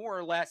more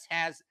or less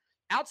has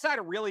outside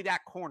of really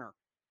that corner,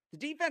 the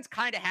defense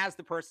kind of has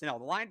the personnel.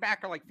 The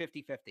linebacker like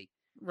 50-50.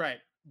 Right.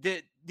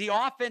 The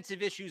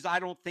offensive issues I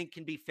don't think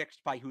can be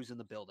fixed by who's in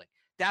the building.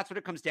 That's what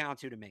it comes down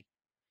to me.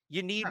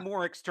 You need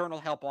more external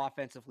help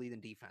offensively than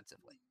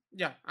defensively.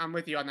 Yeah, I'm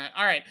with you on that.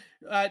 All right.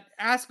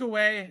 Ask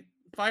away,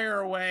 fire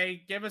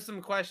away. Give us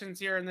some questions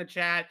here in the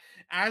chat.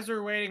 As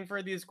we're waiting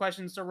for these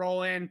questions to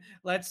roll in,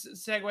 let's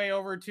segue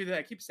over to the,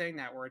 I keep saying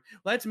that word.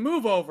 Let's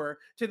move over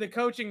to the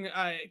coaching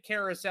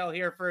carousel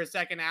here for a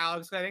second,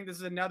 Alex. I think this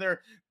is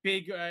another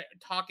big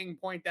talking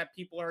point that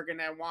people are going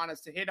to want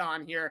us to hit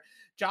on here.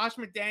 Josh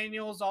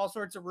McDaniels, all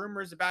sorts of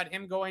rumors about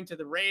him going to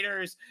the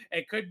Raiders.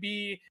 It could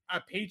be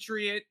a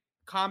Patriot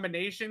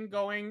combination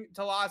going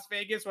to Las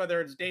Vegas,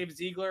 whether it's Dave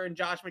Ziegler and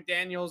Josh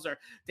McDaniels or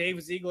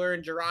Dave Ziegler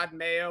and Gerard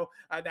Mayo.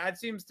 That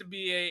seems to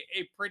be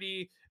a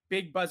pretty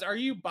big buzz. Are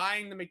you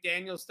buying the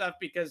McDaniel stuff?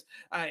 Because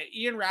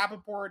Ian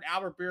Rappaport,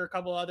 Albert Beer, a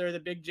couple other, the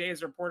big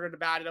J's reported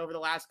about it over the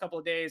last couple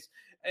of days.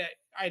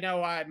 I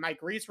know Mike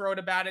Reese wrote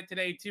about it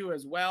today too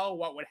as well.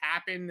 What would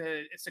happen,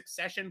 the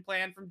succession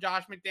plan from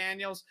Josh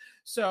McDaniels.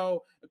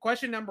 So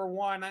question number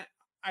one,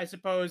 I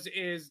suppose,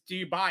 is do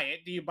you buy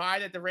it? Do you buy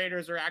that the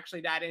Raiders are actually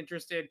that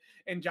interested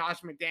in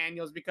Josh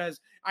McDaniels? Because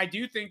I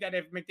do think that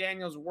if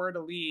McDaniels were to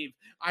leave,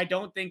 I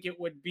don't think it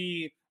would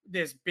be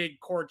this big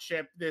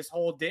courtship, this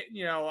whole,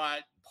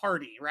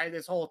 party, right?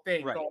 This whole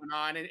thing going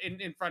on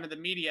in front of the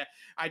media.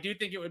 I do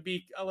think it would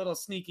be a little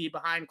sneaky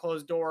behind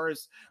closed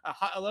doors,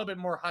 a little bit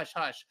more hush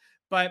hush.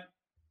 But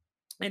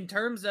in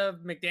terms of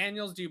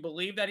McDaniels, do you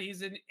believe that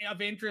he's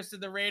of interest to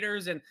the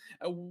Raiders? And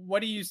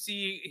what do you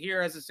see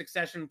here as a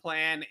succession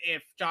plan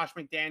if Josh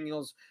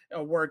McDaniels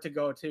were to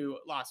go to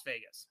Las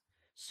Vegas?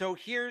 So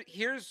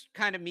here's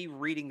kind of me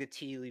reading the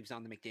tea leaves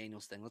on the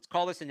McDaniels thing. Let's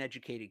call this an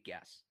educated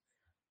guess.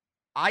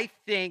 I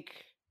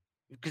think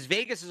because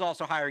Vegas is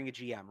also hiring a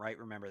GM, right?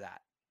 Remember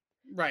that.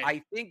 Right.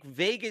 I think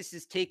Vegas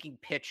is taking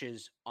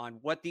pitches on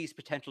what these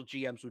potential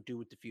GMs would do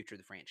with the future of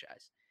the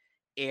franchise.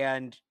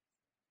 And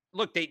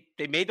look, they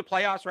made the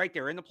playoffs, right?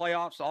 They're in the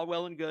playoffs, all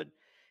well and good.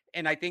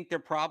 And I think they're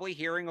probably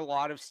hearing a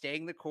lot of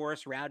staying the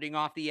course, rounding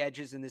off the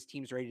edges, and this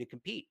team's ready to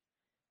compete.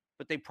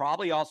 But they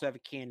probably also have a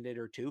candidate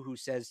or two who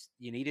says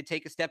you need to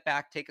take a step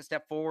back, take a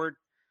step forward.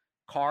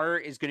 Carr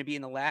is going to be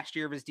in the last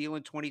year of his deal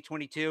in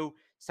 2022.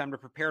 It's time to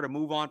prepare to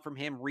move on from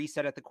him,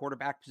 reset at the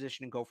quarterback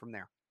position, and go from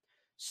there.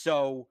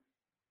 So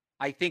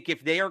I think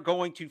if they are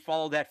going to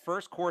follow that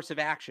first course of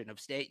action of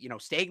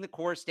staying the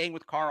course, staying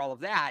with Carr, all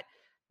of that,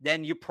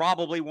 then you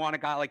probably want a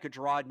guy like a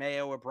Gerard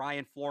Mayo or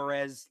Brian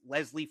Flores,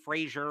 Leslie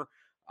Frazier,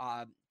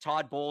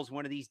 Todd Bowles,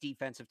 one of these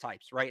defensive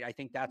types, right? I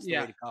think that's the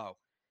way to go.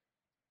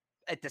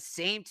 At the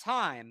same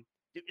time,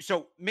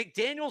 so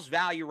McDaniel's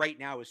value right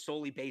now is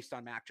solely based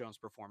on Mac Jones'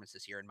 performance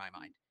this year, in my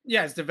mind.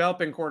 Yeah, it's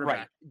developing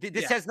quarterback. Right.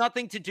 This has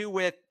nothing to do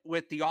with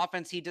the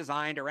offense he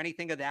designed or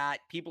anything of that.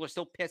 People are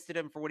still pissed at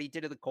him for what he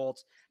did to the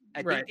Colts.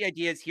 I think the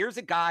idea is here's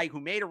a guy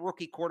who made a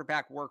rookie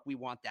quarterback work. We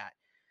want that.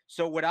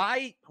 So what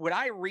I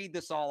read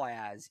this all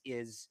as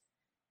is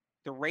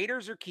the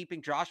Raiders are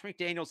keeping Josh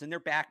McDaniels in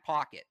their back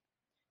pocket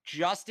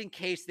just in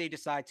case they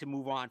decide to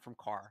move on from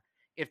Carr.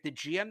 If the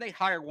GM they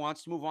hire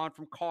wants to move on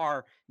from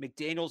Carr,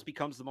 McDaniels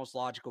becomes the most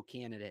logical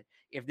candidate.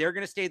 If they're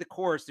going to stay the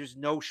course, there's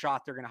no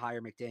shot they're going to hire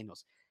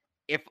McDaniels.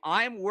 If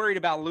I'm worried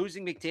about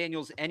losing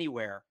McDaniels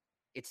anywhere,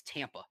 it's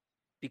Tampa.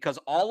 Because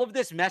all of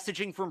this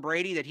messaging from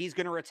Brady that he's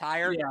going to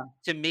retire,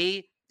 to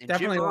me, and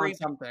Definitely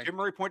Jim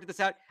Murray pointed this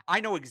out, I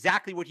know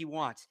exactly what he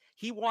wants.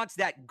 He wants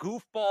that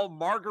goofball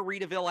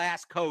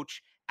Margaritaville-ass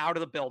coach out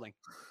of the building.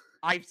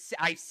 I've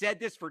said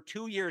this for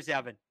 2 years,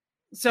 Evan.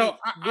 So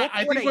Look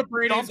I what think a what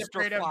Brady's dumpster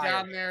afraid of fire.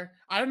 down there.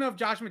 I don't know if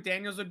Josh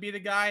McDaniels would be the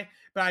guy,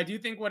 but I do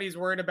think what he's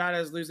worried about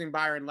is losing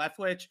Byron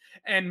Leftwich.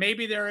 And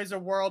maybe there is a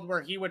world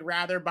where he would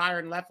rather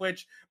Byron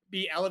Leftwich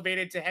be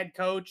elevated to head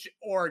coach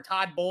or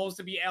Todd Bowles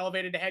to be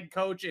elevated to head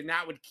coach, and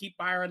that would keep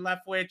Byron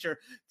Leftwich or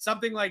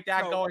something like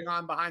that So, going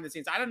on behind the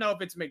scenes. I don't know if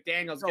it's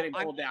McDaniels so getting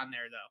pulled down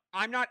there though.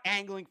 I'm not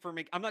angling for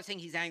I'm not saying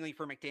he's angling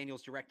for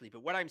McDaniels directly,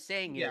 but what I'm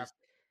saying Yeah, is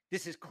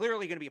this is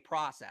clearly going to be a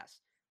process.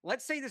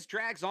 Let's say this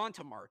drags on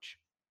to March.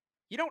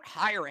 You don't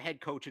hire a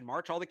head coach in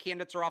March. All the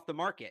candidates are off the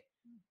market.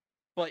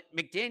 But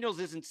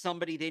McDaniels isn't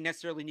somebody they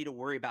necessarily need to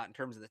worry about in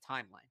terms of the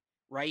timeline,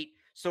 right?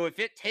 So if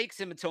it takes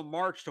him until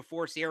March to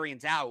force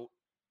Arians out,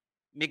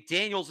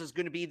 McDaniels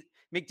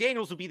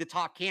will be the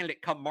top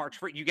candidate come March.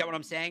 For you get what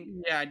I'm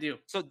saying? yeah, I do.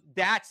 So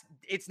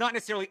it's not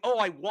necessarily, oh,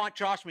 I want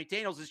Josh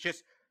McDaniels. It's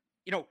just,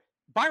 you know,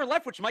 Byron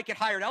Leftwich might get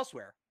hired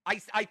elsewhere. I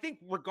think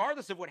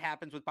regardless of what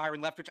happens with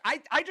Byron Leftwich,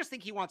 I just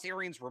think he wants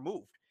Arians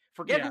removed.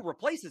 Forget Yeah, who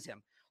replaces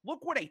him.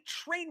 Look what a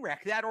train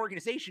wreck that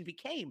organization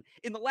became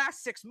in the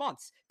last 6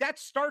 months. That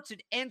starts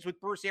and ends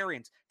with Bruce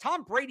Arians.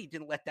 Tom Brady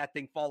didn't let that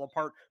thing fall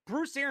apart.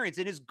 Bruce Arians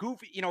and his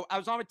goofy, I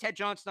was on with Ted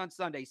Johnson on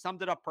Sunday,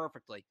 summed it up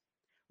perfectly.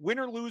 Win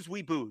or lose,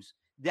 we booze.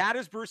 That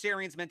is Bruce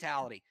Arians'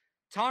 mentality.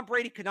 Tom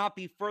Brady could not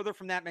be further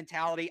from that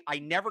mentality. I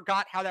never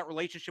got how that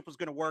relationship was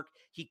going to work.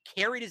 He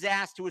carried his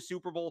ass to a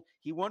Super Bowl.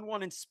 He won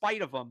one in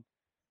spite of him.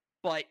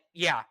 But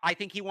yeah, I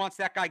think he wants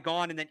that guy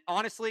gone. And then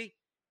honestly,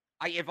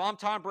 if I'm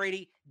Tom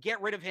Brady,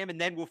 get rid of him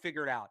and then we'll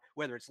figure it out.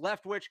 Whether it's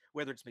Leftwich,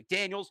 whether it's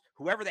McDaniels,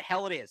 whoever the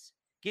hell it is,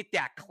 get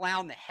that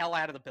clown the hell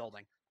out of the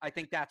building. I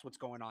think that's what's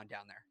going on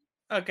down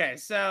there. Okay,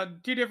 so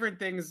two different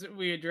things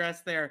we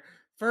addressed there.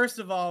 First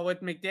of all,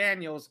 with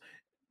McDaniels,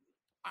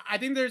 I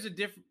think there's a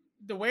different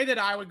the way that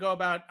I would go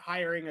about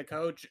hiring a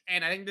coach,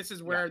 and I think this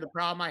is Yeah, where the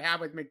problem I have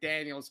with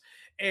McDaniels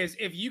is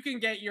if you can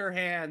get your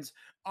hands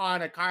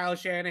on a Kyle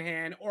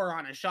Shanahan or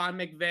on a Sean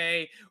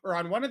McVay or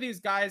on one of these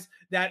guys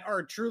that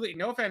are truly,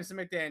 no offense to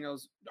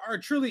McDaniels, are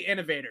truly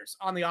innovators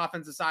on the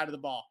offensive side of the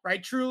ball,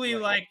 right? Truly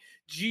right. like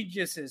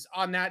geniuses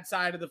on that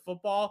side of the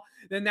football,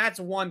 then that's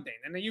one thing.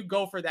 And then you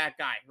go for that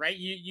guy, right?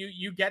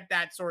 You get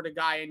that sort of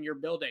guy in your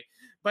building.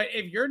 But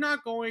if you're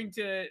not going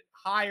to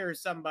hire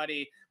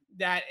somebody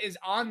that is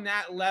on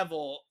that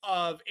level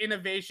of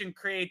innovation,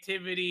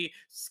 creativity,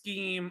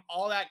 scheme,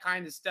 all that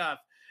kind of stuff,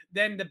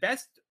 then the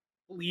best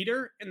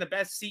leader and the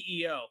best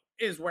CEO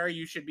is where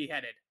you should be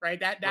headed, right?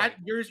 Right.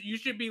 You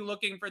should be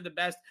looking for the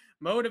best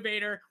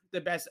motivator, the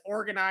best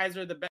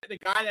organizer, the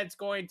guy that's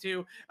going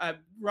to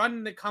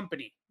run the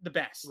company the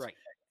best. Right.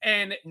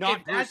 And if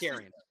Not Bruce that's just,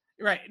 Arians.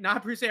 right,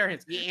 not Bruce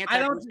Arians. The I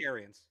anti-Bruce don't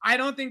Arians. I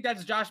don't think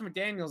that's Josh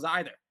McDaniels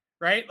either,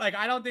 right? Like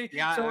I don't think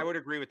Yeah, I so. would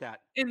agree with that.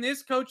 In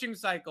this coaching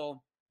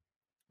cycle,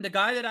 the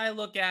guy that I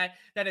look at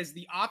that is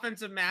the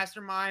offensive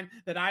mastermind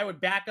that I would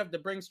back up the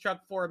Brinks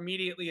truck for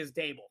immediately is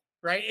Dable.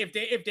 Right? If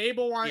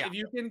Yeah. if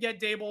you can get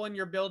Dable in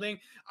your building,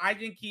 I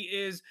think he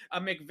is a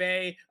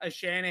McVay, a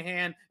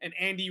Shanahan, an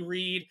Andy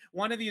Reid,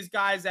 one of these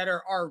guys that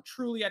are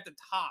truly at the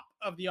top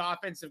of the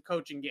offensive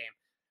coaching game.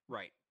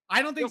 Right.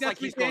 I don't think Feels like that's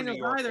he's going to New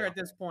McDaniels York either now. at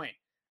this point.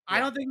 I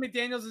Yeah. don't think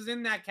McDaniels is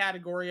in that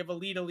category of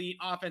elite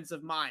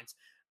offensive minds.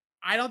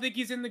 I don't think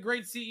he's in the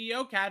great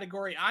CEO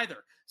category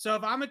either. So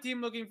if I'm a team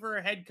looking for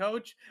a head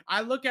coach,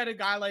 I look at a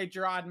guy like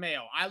Gerard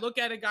Mayo. I look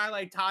at a guy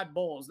like Todd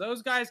Bowles.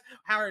 Those guys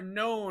are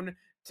known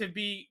to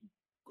be,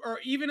 or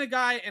even a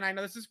guy, and I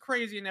know this is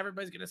crazy and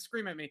everybody's going to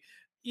scream at me,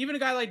 even a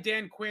guy like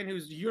Dan Quinn,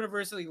 who's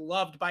universally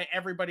loved by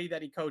everybody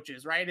that he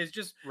coaches, right? Is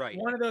just Right.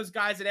 one of those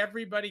guys that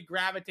everybody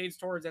gravitates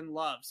towards and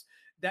loves.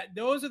 That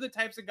those are the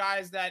types of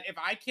guys that if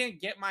I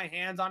can't get my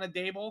hands on a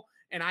Dable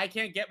and I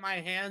can't get my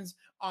hands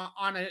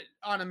on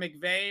a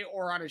McVay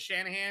or on a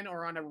Shanahan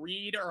or on a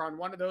Reed or on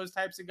one of those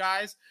types of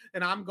guys,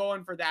 then I'm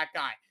going for that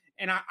guy.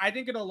 And I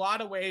think in a lot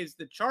of ways,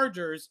 the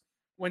Chargers,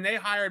 when they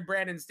hired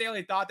Brandon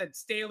Staley, thought that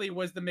Staley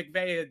was the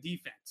McVay of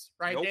defense,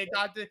 right? Nope. They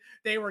thought that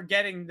they were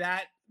getting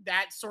that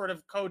sort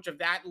of coach of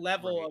that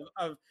level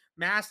Right. of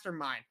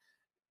mastermind.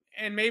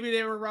 And maybe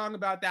they were wrong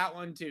about that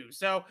one too.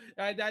 So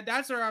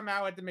that's where I'm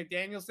at with the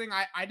McDaniels thing.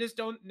 I just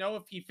don't know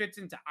if he fits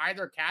into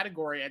either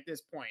category at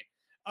this point.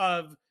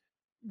 Of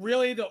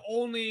really, the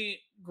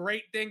only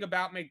great thing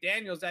about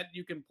McDaniels that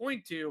you can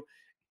point to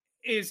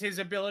is his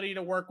ability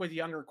to work with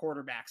younger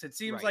quarterbacks. It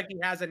seems Right. like he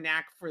has a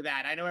knack for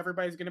that. I know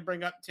everybody's going to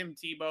bring up Tim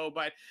Tebow,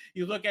 but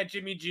you look at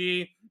Jimmy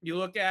G, you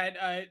look at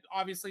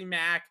obviously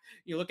Mac,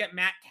 you look at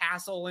Matt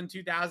Castle in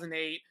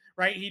 2008,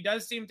 right? He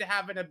does seem to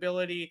have an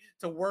ability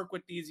to work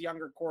with these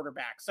younger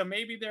quarterbacks. So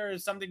maybe there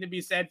is something to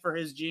be said for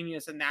his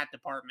genius in that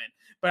department.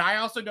 But I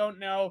also don't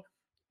know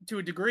to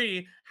a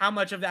degree how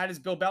much of that is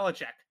Bill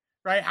Belichick,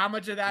 right? How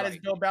much of that is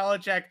Right. Bill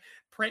Belichick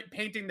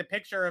painting the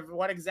picture of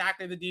what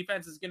exactly the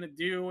defense is going to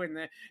do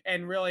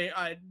and really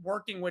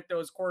working with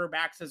those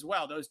quarterbacks as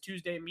well, those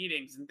Tuesday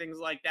meetings and things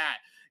like that.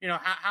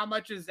 How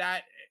much is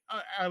that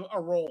a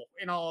role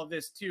in all of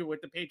this too,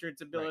 with the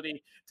Patriots'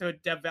 ability to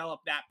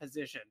develop that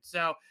position?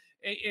 So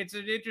it's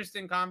an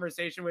interesting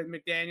conversation with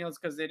McDaniels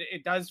because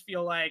it does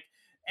feel like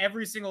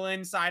every single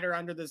insider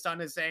under the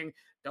sun is saying,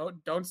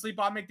 don't sleep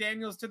on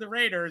McDaniels to the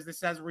Raiders.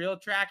 This has real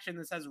traction.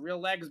 This has real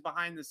legs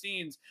behind the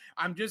scenes.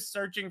 I'm just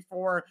searching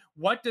for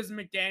what does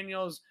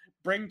McDaniels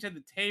bring to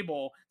the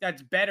table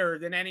that's better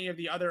than any of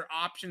the other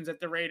options that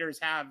the Raiders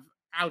have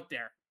out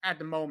there at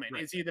the moment.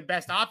 Right. Is he the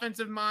best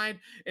offensive mind?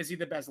 Is he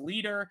the best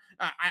leader?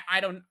 I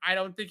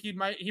don't think he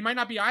might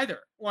not be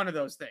either one of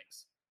those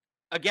things.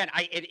 Again,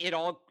 it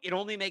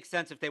only makes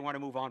sense if they want to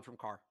move on from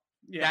Carr.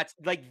 Yeah. That's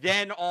like,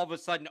 then all of a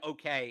sudden,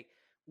 okay,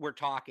 we're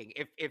talking.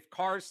 If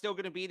Carr's still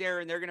going to be there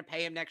and they're going to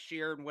pay him next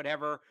year and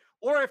whatever,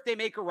 or if they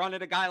make a run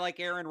at a guy like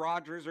Aaron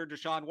Rodgers or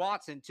Deshaun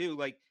Watson too,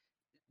 like,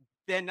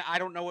 then I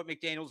don't know what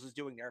McDaniels is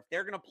doing there. If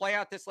they're going to play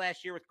out this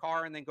last year with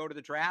Carr and then go to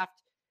the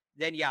draft,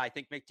 then yeah, I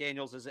think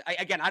McDaniels is,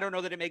 again, I don't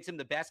know that it makes him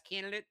the best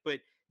candidate, but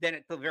then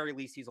at the very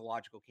least, he's a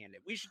logical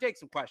candidate. We should take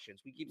some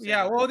questions. We keep saying,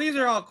 Yeah, well, these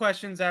are all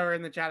questions that were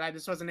in the chat. I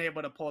just wasn't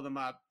able to pull them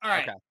up. All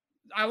right. Okay.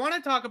 I want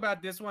to talk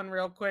about this one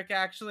real quick,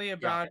 actually, Yeah.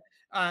 about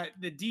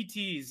the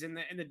DTs and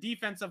the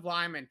defensive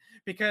linemen,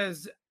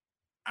 because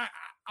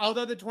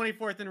although the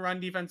 24th in run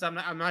defense, I'm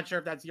not sure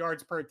if that's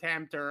yards per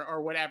attempt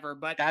or whatever,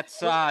 but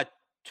That's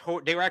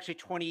they were actually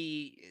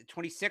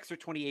 26 or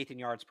 28th in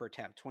yards per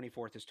attempt.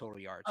 24th is total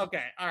yards.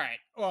 okay, all right.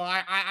 Well,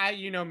 I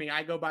you know me,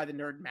 I go by the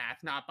nerd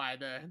math, not by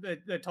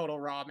the total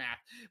raw math.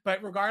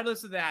 But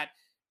regardless of that,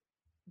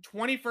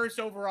 21st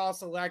overall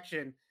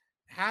selection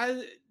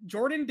has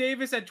Jordan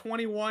Davis at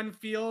 21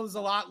 feels a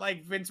lot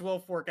like Vince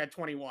Wilfork at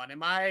 21.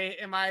 Am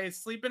I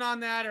sleeping on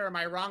that, or am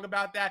I wrong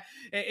about that?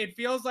 It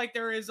feels like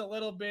there is a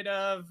little bit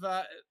of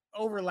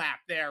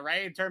overlap there,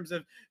 right? In terms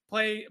of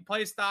play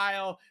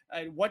style,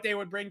 what they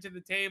would bring to the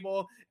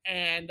table.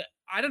 And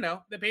I don't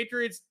know, the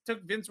Patriots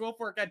took Vince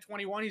Wilfork at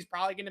 21. He's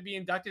probably going to be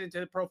inducted into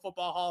the Pro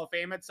Football Hall of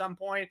Fame at some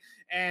point.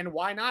 And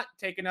why not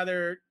take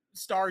another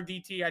star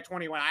DT at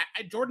 21?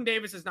 Jordan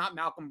Davis is not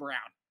Malcolm Brown,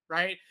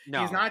 right?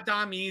 No. He's not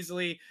Dom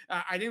Easley.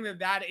 I think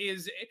that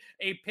is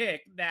a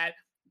pick that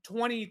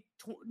 30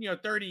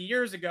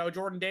 years ago,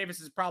 Jordan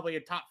Davis is probably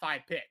a top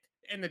 5 pick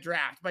in the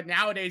draft, but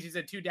nowadays he's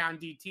a 2-down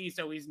DT,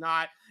 so he's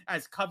not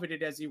as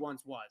coveted as he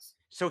once was.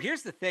 So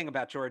here's the thing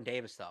about Jordan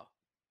Davis, though.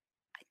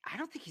 I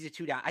don't think he's a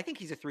 2-down. I think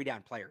he's a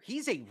 3-down player.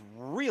 He's a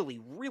really,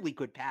 really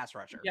good pass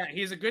rusher. Yeah,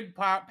 he's a good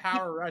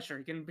power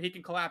rusher. He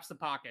can collapse the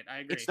pocket. I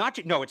agree. It's not.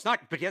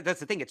 But yeah, that's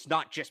the thing. It's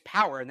not just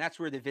power, and that's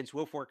where the Vince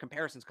Wilfork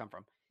comparisons come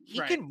from. He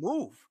can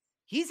move.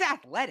 He's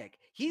athletic.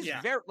 He's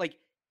very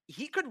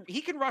he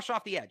can rush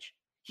off the edge.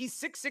 He's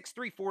 6'6",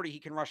 340. He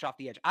can rush off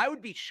the edge. I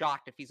would be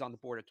shocked if he's on the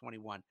board at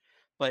 21.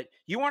 But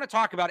you want to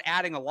talk about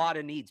adding a lot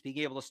of needs, being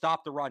able to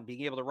stop the run,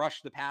 being able to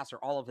rush the passer,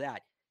 all of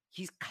that.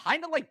 He's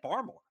kind of like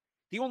Barmore.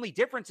 The only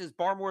difference is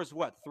Barmore is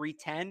what,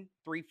 310,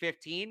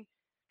 315?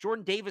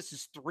 Jordan Davis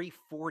is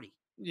 340.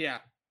 Yeah.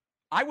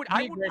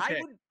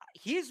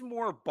 He's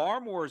more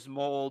Barmore's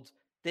mold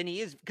than he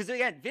is, because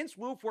again, Vince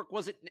Wilfork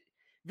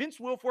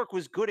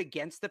was good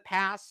against the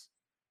pass,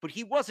 but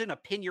he wasn't a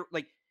pin your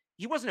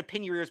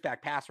ears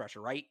back pass rusher,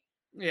 right?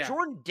 Yeah.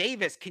 Jordan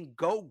Davis can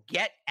go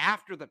get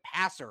after the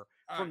passer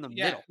from the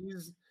middle.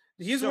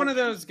 He's one of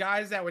those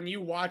guys that when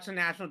you watch a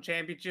national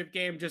championship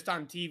game just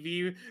on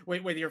TV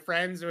with your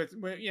friends, with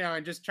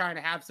and just trying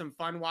to have some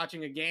fun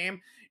watching a game,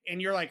 and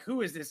you're like,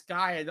 who is this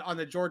guy on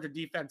the Georgia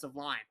defensive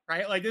line,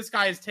 right? Like, this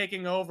guy is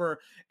taking over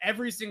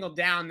every single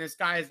down. This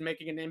guy is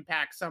making an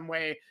impact some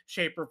way,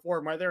 shape, or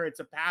form, whether it's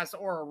a pass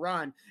or a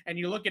run. And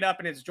you look it up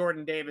and it's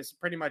Jordan Davis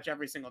pretty much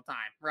every single time,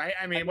 right?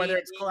 I mean, whether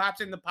it's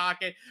collapsing the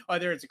pocket,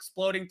 whether it's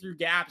exploding through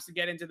gaps to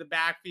get into the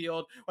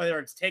backfield, whether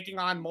it's taking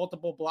on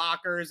multiple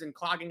blockers and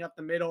clogging up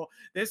the middle,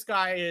 this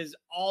guy is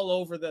all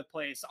over the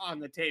place on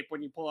the tape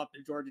when you pull up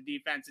the Georgia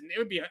defense. And it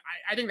would be,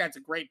 I think that's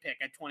a great pick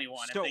at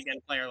 21 if they get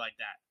a player like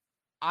that.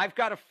 I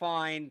got to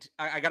find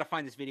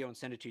this video and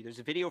send it to you. There's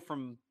a video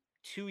from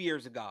 2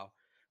 years ago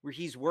where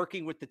he's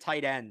working with the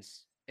tight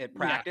ends at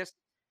practice.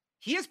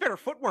 He has better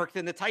footwork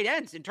than the tight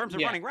ends in terms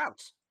of running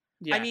routes.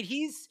 Yeah. I mean,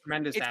 he's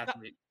tremendous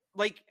athlete.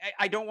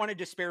 I don't want to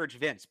disparage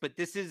Vince, but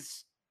this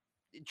is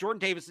Jordan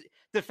Davis.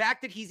 The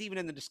fact that he's even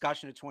in the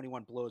discussion at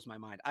 21 blows my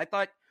mind. I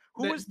thought,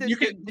 who was this? You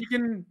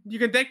can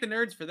thank the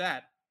nerds for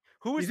that.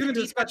 Who was in the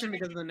discussion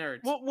because of the nerds?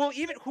 Well,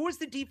 even who was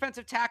the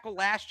defensive tackle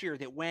last year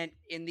that went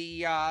in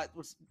the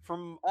was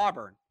from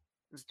Auburn?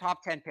 It was a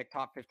top 10 pick,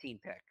 top 15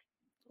 pick.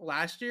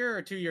 Last year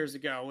or 2 years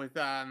ago with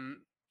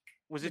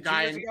was it 2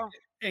 years ago?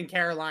 In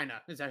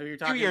Carolina? Is that who you're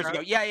talking about? 2 years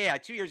ago. Yeah.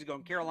 2 years ago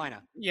in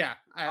Carolina. Yeah,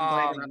 I'm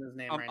blanking on his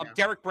name right now.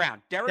 Derek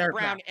Brown. Derek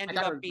Brown ended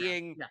up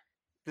being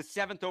the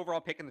 7th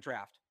overall pick in the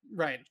draft.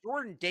 Right.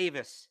 Jordan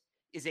Davis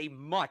is a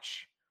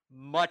much,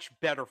 much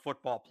better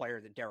football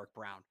player than Derek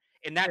Brown.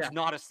 And that's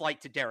not a slight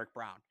to Derek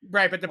Brown.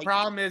 Right, but the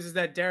problem is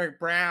that Derek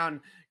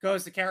Brown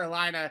goes to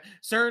Carolina,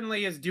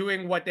 certainly is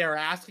doing what they're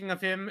asking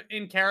of him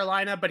in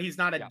Carolina, but he's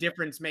not a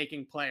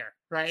difference-making player,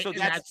 right? So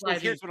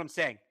here's what I'm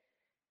saying.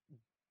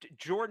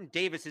 Jordan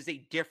Davis is a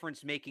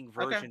difference-making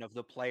Okay. version of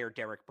the player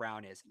Derek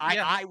Brown is.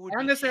 Yeah. I would I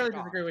don't be necessarily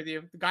shocked. disagree with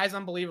you. The guy's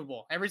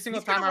unbelievable. Every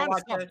single He's going time to I run a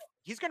watch sub. it.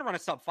 He's going to run a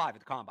sub-5 at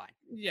the combine.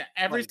 Yeah,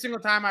 every Like, single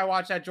time I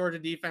watch that Georgia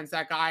defense,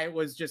 that guy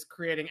was just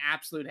creating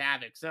absolute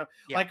havoc. So,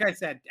 yeah, like I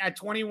said, at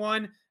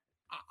 21,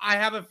 I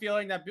have a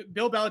feeling that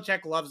Bill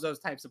Belichick loves those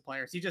types of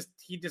players. He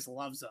just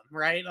loves them,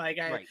 right? Like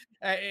right.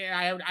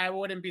 I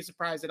wouldn't be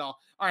surprised at all.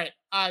 All right,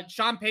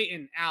 Sean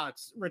Payton,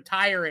 Alex,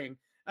 retiring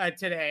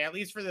today, at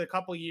least for the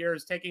couple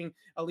years, taking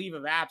a leave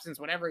of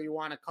absence, whatever you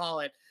want to call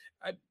it.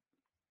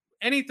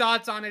 Any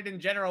thoughts on it in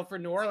general for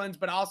New Orleans,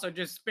 but also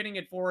just spinning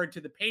it forward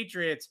to the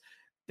Patriots?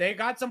 They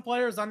got some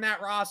players on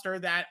that roster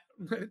that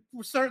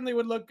certainly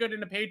would look good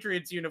in a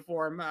Patriots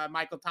uniform.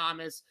 Michael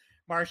Thomas,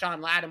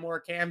 Marshawn Lattimore,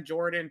 Cam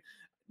Jordan.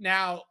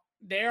 Now,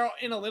 they're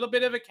in a little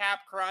bit of a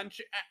cap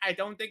crunch. I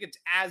don't think it's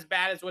as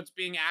bad as what's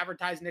being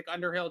advertised. Nick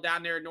Underhill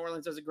down there in New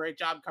Orleans does a great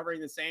job covering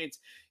the Saints.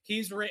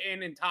 He's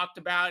written and talked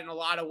about in a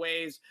lot of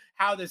ways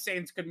how the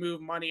Saints could move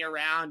money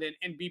around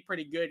and be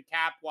pretty good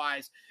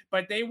cap-wise.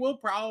 But they will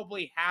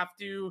probably have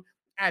to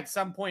at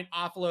some point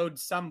offload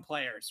some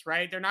players,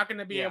 right? They're not going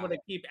to be able to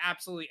keep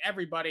absolutely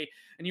everybody.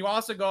 And you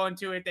also go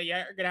into it that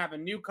you're going to have a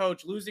new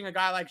coach. Losing a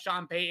guy like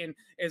Sean Payton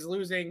is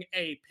losing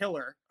a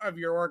pillar of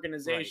your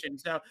organization.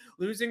 Right. So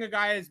losing a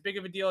guy as big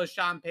of a deal as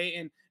Sean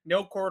Payton,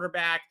 no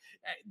quarterback,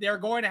 they're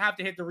going to have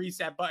to hit the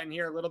reset button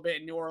here a little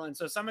bit in New Orleans.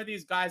 So some of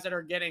these guys that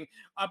are getting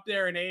up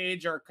there in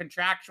age or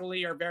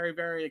contractually are very,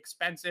 very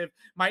expensive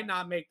might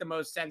not make the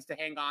most sense to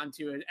hang on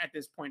to at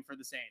this point for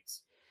the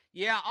Saints.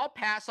 Yeah, I'll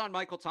pass on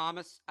Michael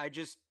Thomas.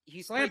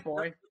 He's Slant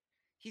boy.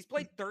 He's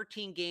played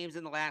 13 games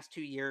in the last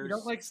 2 years. You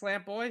don't like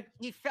Slant boy?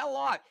 He fell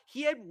off.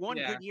 He had one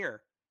good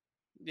year.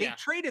 They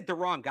traded the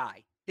wrong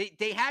guy.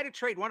 They had to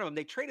trade one of them.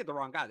 They traded the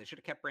wrong guy. They should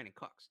have kept Brandon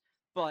Cooks.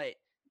 But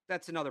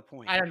that's another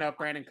point. I don't know if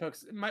Brandon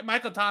Cooks.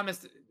 Michael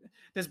Thomas.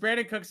 Does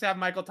Brandon Cooks have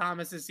Michael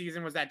Thomas's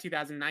season? Was that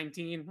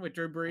 2019 with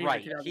Drew Brees?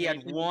 Right. He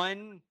had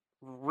one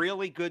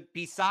really good.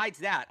 Besides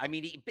that, I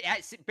mean,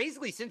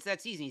 basically since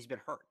that season, he's been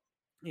hurt.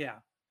 Yeah.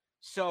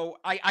 So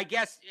I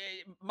guess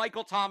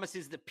Michael Thomas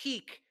is the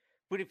peak,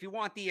 but if you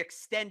want the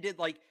extended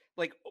like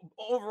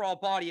overall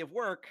body of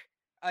work,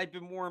 I've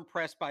been more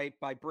impressed by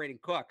Brandon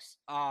Cooks.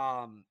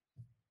 Marshawn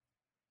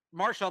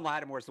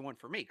Lattimore is the one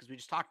for me because we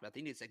just talked about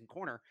they need a second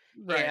corner,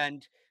 right?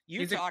 And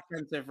he's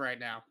expensive right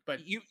now,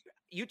 but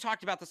you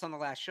talked about this on the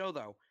last show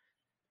though.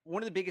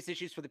 One of the biggest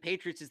issues for the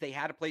Patriots is they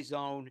had to play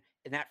zone,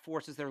 and that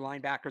forces their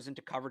linebackers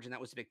into coverage, and that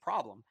was a big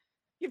problem.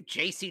 You have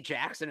J.C.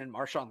 Jackson and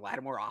Marshawn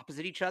Lattimore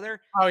opposite each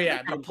other. Oh, yeah.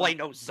 They don't play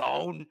no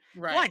zone.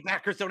 Right.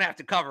 Linebackers don't have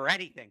to cover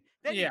anything.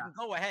 Then you can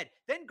go ahead.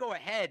 Then go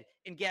ahead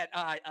and get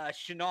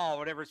Chenal,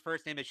 whatever his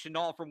first name is,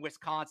 Chenal from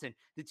Wisconsin,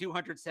 the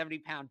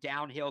 270-pound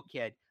downhill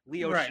kid,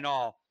 Leo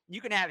Chenal.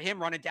 You can have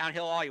him running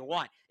downhill all you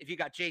want if you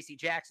got J.C.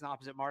 Jackson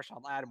opposite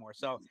Marshawn Lattimore.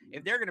 So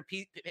if they're going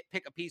to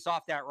pick a piece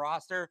off that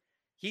roster,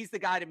 he's the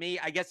guy to me.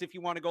 I guess if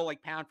you want to go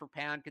like pound for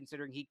pound,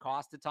 considering he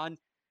cost a ton,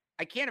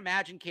 I can't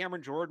imagine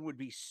Cameron Jordan would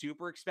be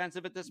super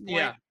expensive at this point.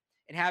 Yeah.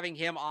 And having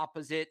him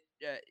opposite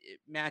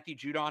Matthew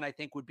Judon, I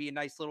think, would be a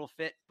nice little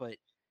fit. But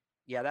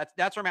yeah,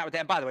 that's where I'm at with that.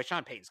 And by the way,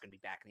 Sean Payton's going to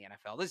be back in the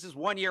NFL. This is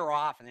 1 year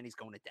off, and then he's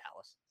going to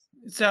Dallas.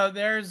 So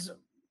there's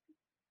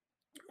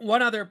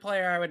one other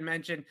player I would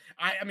mention.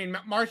 I mean,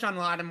 Marshawn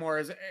Lattimore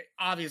is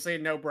obviously a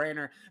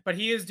no-brainer, but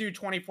he is due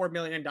 $24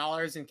 million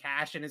in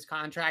cash in his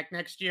contract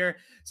next year.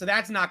 So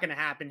that's not going to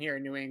happen here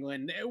in New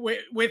England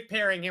with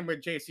pairing him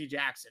with J.C.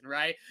 Jackson,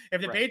 right?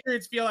 If the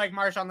Patriots feel like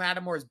Marshawn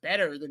Lattimore is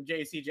better than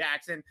J.C.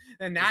 Jackson,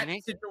 then that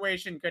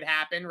situation could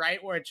happen,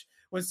 right? Which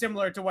was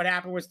similar to what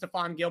happened with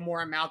Stephon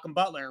Gilmore and Malcolm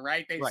Butler,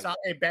 right? They saw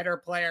a better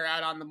player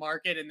out on the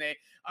market and they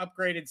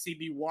upgraded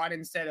CB1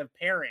 instead of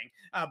pairing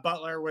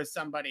Butler with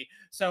somebody.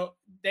 So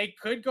they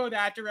could go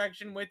that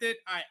direction with it.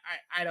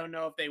 I don't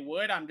know if they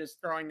would. I'm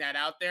just throwing that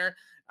out there.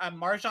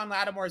 Marshawn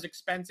Lattimore is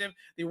expensive.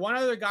 The one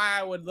other guy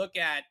I would look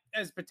at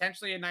as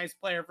potentially a nice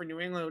player for New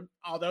England,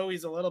 although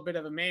he's a little bit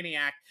of a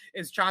maniac,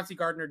 is Chauncey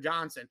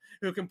Gardner-Johnson,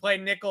 who can play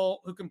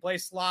nickel, who can play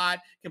slot,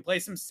 can play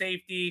some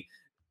safety.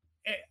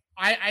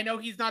 I know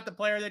he's not the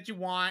player that you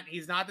want.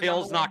 He's not the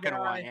Bill's not going to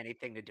want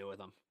anything to do with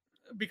him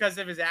because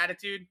of his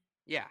attitude.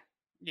 Yeah,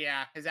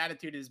 his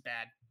attitude is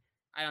bad.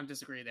 I don't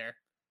disagree there.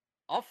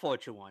 I'll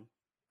float you one.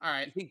 All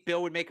right. You think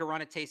Bill would make a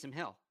run at Taysom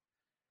Hill?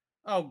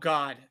 Oh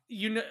God,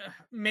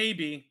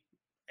 maybe.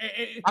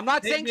 I'm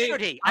not saying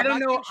should he. I don't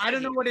know. I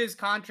don't know what his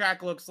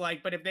contract looks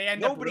like, but if they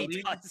end Nobody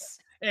does.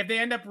 If they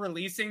end up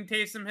releasing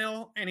Taysom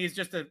Hill and he's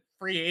just a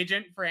free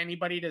agent for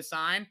anybody to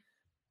sign,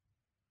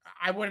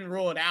 I wouldn't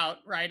rule it out,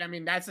 right? I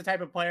mean, that's the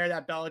type of player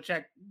that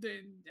Belichick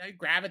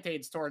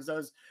gravitates towards.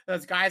 Those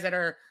guys that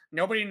are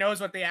nobody knows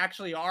what they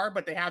actually are,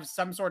 but they have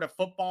some sort of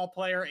football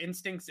player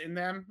instincts in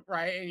them,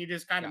 right? And you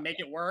just kind of make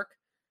it work.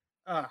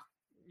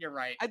 You're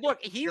right.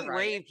 Look, he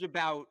raved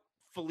about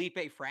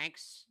Felipe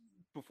Franks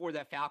before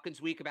that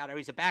Falcons week about how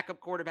he's a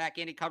backup quarterback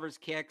and he covers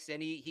kicks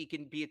and he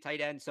can be a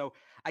tight end. So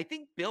I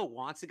think Bill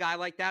wants a guy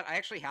like that. I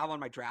actually have on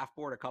my draft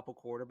board a couple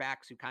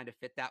quarterbacks who kind of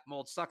fit that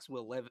mold. Sucks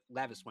Will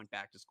Levis went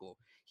back to school.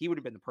 He would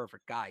have been the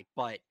perfect guy.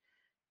 But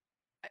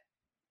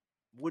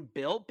Would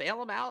Bill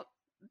bail him out?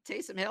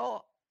 Taysom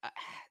Hill?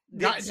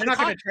 They're not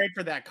going to trade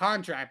for that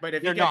contract, but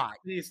if They're not.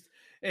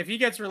 if he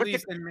gets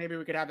released, then maybe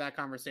we could have that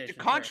The conversation.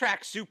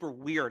 contract's super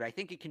weird. I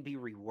think it can be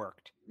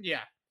reworked.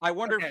 Yeah. I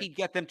wonder if he'd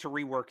get them to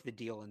rework the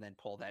deal and then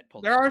pull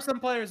There are some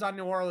players on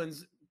New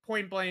Orleans,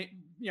 point blank,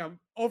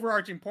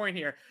 overarching point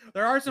here.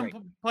 There are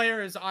some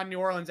players on New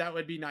Orleans that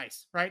would be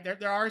nice, right?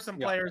 There are some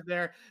players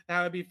there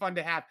that would be fun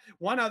to have.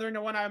 One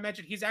I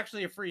mentioned, he's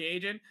actually a free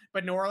agent,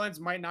 but New Orleans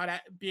might not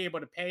be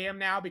able to pay him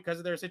now because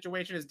of their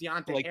situation, is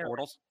Deontay Harris.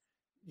 Bortles.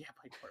 Yeah,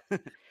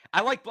 Blake Bortles. I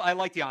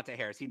like Deontay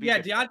Harris. He'd be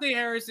Deontay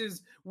Harris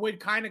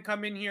would kind of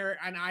come in here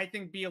and I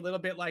think be a little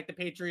bit like the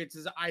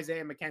Patriots'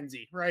 Isaiah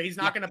McKenzie, right? He's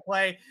not going to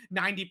play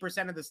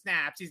 90% of the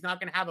snaps. He's not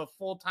going to have a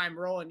full-time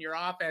role in your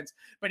offense,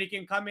 but he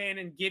can come in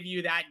and give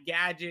you that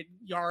gadget,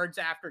 yards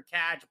after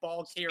catch,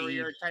 ball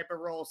carrier type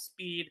of role,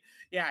 speed.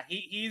 Yeah,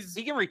 he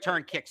can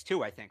return kicks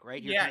too, I think,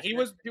 right? He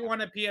was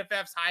one of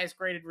PFF's highest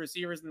graded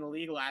receivers in the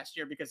league last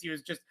year because he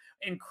was just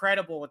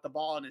incredible with the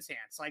ball in his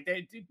hands. Like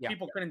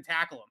people couldn't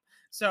tackle him.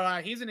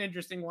 So he's an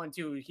interesting one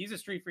too. He's a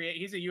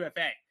he's a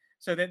UFA.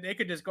 So that they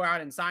could just go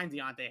out and sign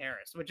Deontay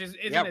Harris, which isn't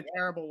a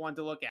terrible one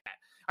to look at.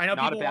 I know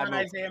people want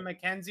Isaiah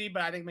McKenzie,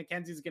 but I think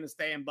McKenzie's going to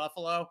stay in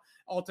Buffalo.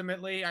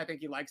 Ultimately, I think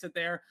he likes it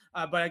there.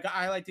 But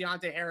I like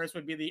Deontay Harris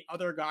would be the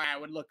other guy I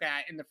would look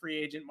at in the free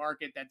agent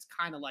market that's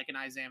kind of like an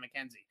Isaiah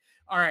McKenzie.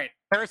 All right.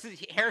 Harris is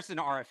an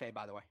RFA,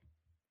 by the way.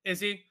 Is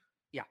he?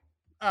 Yeah.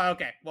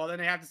 Okay. Well, then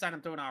they have to sign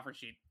him to an offer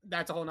sheet.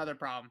 That's a whole nother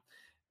problem.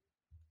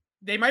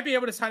 They might be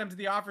able to sign him to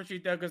the offer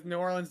sheet, though, because New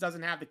Orleans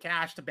doesn't have the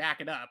cash to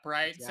back it up,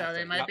 right? Exactly. So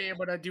they might be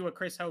able to do a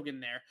Chris Hogan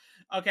there.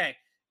 Okay,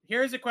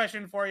 here's a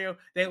question for you.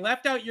 They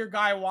left out your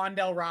guy,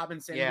 Wan'Dale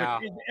Robinson,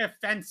 which is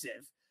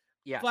offensive.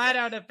 Yeah. Flat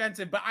out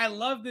offensive. But I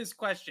love this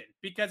question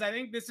because I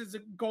think this is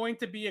going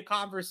to be a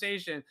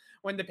conversation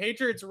when the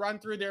Patriots run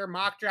through their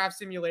mock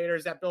draft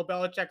simulators that Bill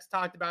Belichick's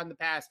talked about in the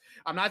past.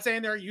 I'm not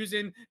saying they're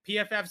using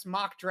PFF's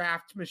mock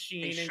draft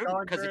machine.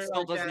 Because it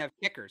still doesn't have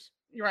kickers.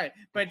 Right.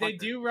 But they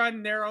do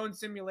run their own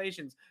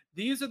simulations.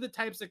 These are the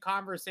types of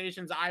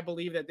conversations I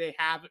believe that they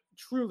have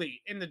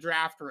truly in the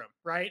draft room,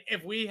 right?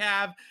 If we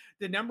have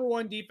the number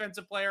one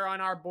defensive player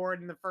on our board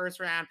in the first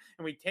round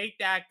and we take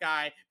that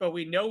guy, but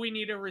we know we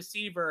need a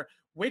receiver,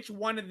 which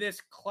one of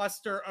this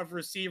cluster of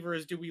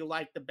receivers do we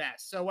like the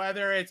best? So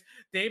whether it's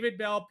David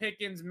Bell,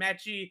 Pickens,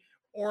 Mechie,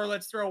 or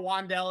let's throw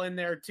Wan'Dale in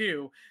there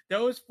too.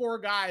 Those four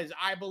guys,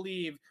 I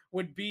believe,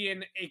 would be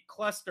in a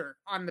cluster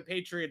on the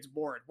Patriots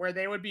board where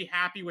they would be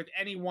happy with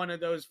any one of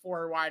those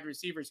four wide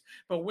receivers.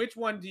 But which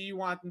one do you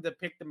want them to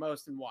pick the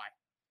most and why?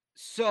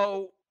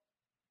 So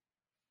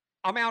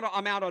I'm out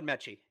on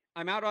Mechie.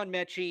 I'm out on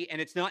Mechie,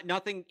 and it's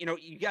nothing.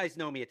 You guys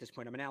know me at this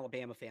point. I'm an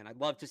Alabama fan. I'd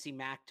love to see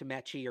Mac to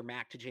Mechie or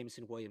Mac to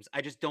Jameson Williams.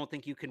 I just don't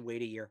think you can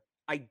wait a year.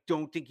 I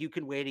don't think you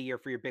can wait a year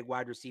for your big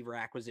wide receiver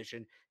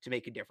acquisition to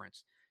make a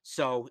difference.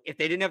 So if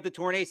they didn't have the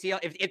torn ACL,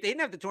 if they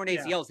didn't have the torn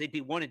ACLs, they'd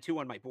be 1 and 2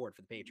 on my board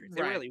for the Patriots.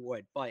 They really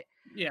would. But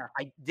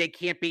they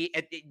can't be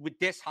with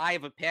this high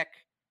of a pick.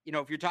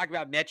 If you're talking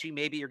about Mechie,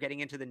 maybe you're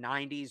getting into the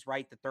 90s,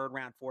 right? The 3rd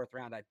round, 4th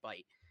round, I'd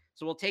bite.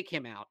 So we'll take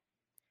him out.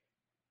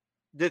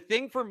 The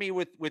thing for me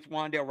with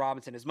Wan'Dale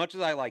Robinson, as much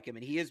as I like him,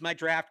 and he is my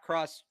draft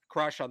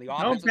crush on the offensive side of the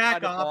ball. Don't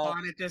back off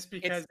on it just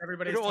because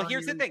everybody's. Well,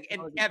 here's the thing,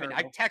 and Evan,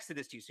 I texted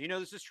this to you, so you know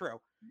this is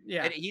true.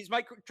 Yeah, and he's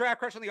my draft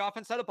crush on the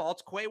offensive side of the ball.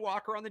 It's Quay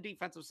Walker on the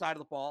defensive side of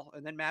the ball,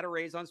 and then Matt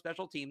Arrays on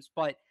special teams.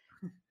 But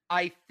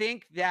I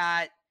think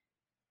that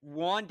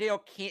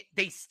Wan'Dale can't.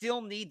 They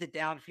still need the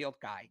downfield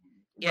guy,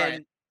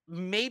 and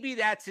maybe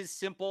that's as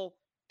simple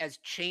as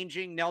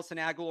changing Nelson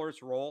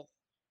Aguilar's role,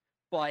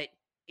 but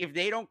if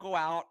they don't go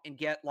out and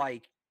get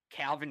like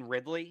Calvin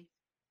Ridley,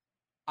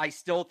 I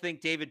still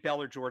think David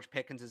Bell or George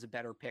Pickens is a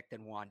better pick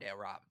than Wan'Dale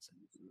Robinson.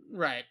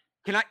 Right.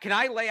 Can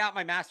I lay out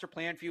my master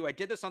plan for you? I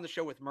did this on the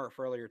show with Murph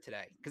earlier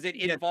today because it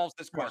involves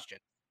this question.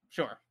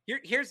 Sure.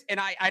 Here's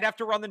I'd have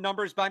to run the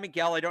numbers by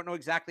Miguel. I don't know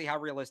exactly how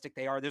realistic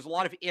they are. There's a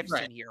lot of ifs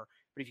in here,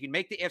 but if you can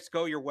make the ifs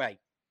go your way,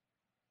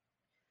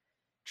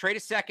 trade a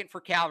second for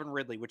Calvin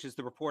Ridley, which is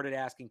the reported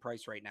asking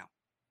price right now.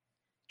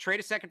 Trade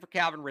a second for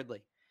Calvin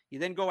Ridley. You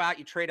then go out,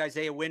 you trade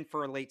Isaiah Wynn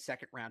for a late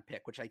 2nd round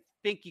pick, which I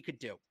think you could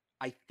do.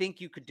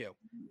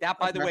 That,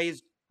 by the way,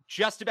 is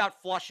just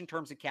about flush in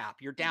terms of cap.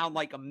 You're down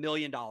like $1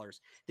 million.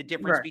 The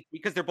difference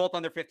because they're both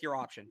on their 5th year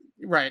option.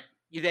 Right.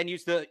 You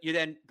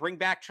then bring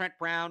back Trent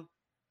Brown,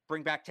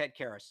 bring back Ted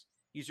Karras.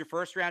 Use your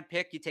 1st round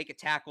pick. You take a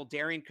tackle,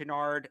 Darian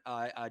Kennard,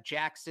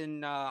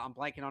 Jackson. I'm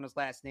blanking on his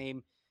last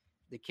name.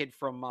 The kid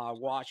from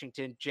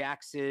Washington,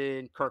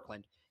 Jackson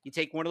Kirkland. You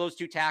take one of those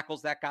 2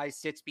 tackles. That guy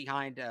sits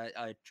behind.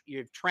 You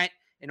have Trent.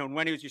 And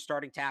when he was your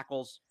starting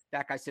tackles,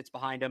 that guy sits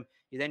behind him.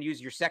 You then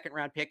use your 2nd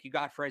round pick you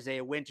got for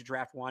Isaiah Wynn to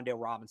draft Wan'Dale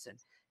Robinson.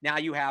 Now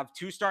you have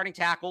 2 starting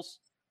tackles,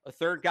 a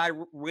 3rd guy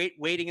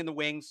waiting in the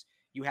wings.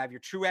 You have your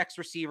true X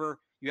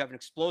receiver. You have an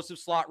explosive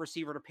slot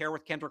receiver to pair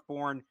with Kendrick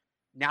Bourne.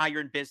 Now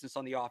you're in business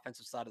on the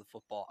offensive side of the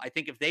football. I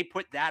think if they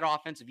put that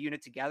offensive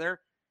unit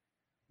together,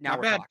 now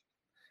we're talking.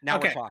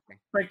 We're talking.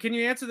 But can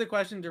you answer the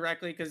question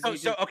directly? Because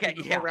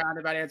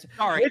roundabout answer.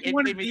 All right. Which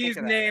one of these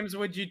names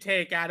would you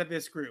take out of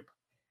this group?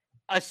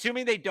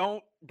 assuming they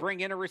don't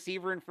bring in a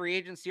receiver in free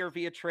agency or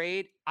via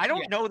trade, I Yeah.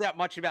 don't know that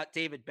much about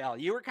David Bell.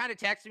 You were kind of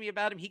texting me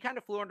about him. He kind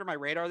of flew under my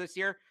radar this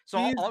year. So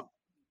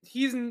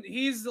He's I'll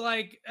he's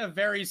like a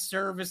very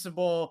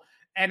serviceable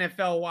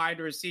NFL wide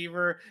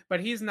receiver,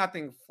 but he's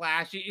nothing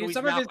flashy. so he's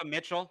Malcolm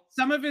Mitchell.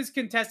 Some of his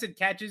contested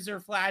catches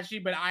are flashy,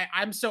 but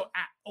I'm so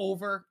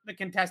over the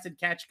contested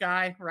catch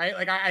guy, right?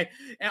 Like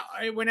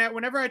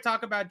whenever I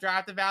talk about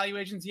draft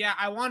evaluations, yeah,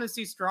 I want to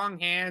see strong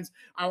hands.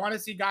 I want to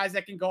see guys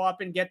that can go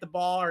up and get the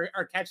ball or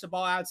catch the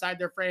ball outside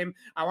their frame.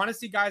 I want to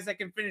see guys that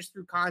can finish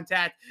through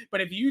contact.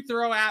 But if you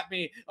throw at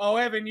me, oh,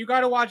 Evan, you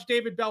got to watch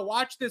David Bell.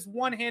 Watch this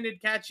one-handed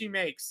catch he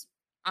makes.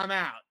 I'm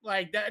out.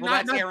 Like that. Well,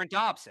 that's Aaron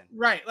Dobson.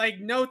 Right. Like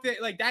no thing.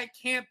 Like that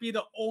can't be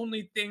the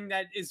only thing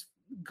that is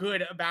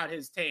good about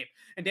his tape.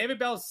 And David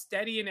Bell's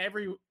steady in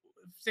every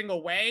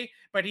single way,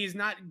 but he's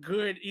not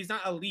good. He's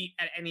not elite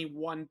at any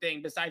one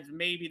thing besides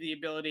maybe the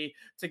ability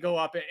to go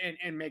up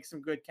and make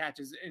some good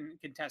catches in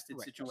contested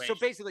situations. So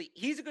basically,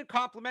 he's a good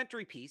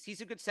complementary piece.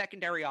 He's a good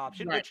secondary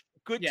option, Right. which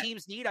good Yeah.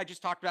 teams need. I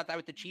just talked about that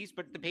with the Chiefs,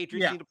 but the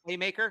Patriots Yeah. need a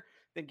playmaker.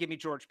 Then give me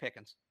George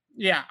Pickens.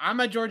 Yeah, I'm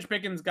a George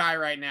Pickens guy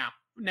right now.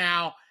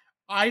 Now,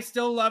 I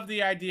still love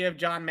the idea of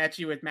John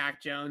Mechie with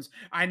Mac Jones.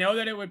 I know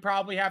that it would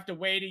probably have to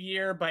wait a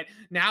year, but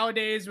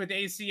nowadays with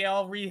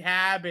ACL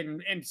rehab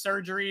and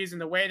surgeries and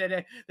the way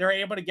that they're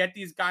able to get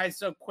these guys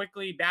so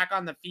quickly back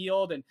on the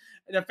field, and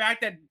the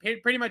fact that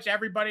pretty much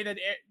everybody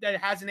that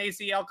has an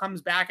ACL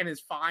comes back and is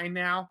fine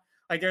now.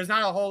 Like there's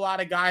not a whole lot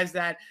of guys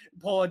that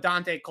pull a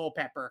Dante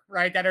Culpepper,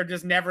 right? That are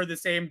just never the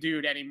same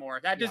dude anymore.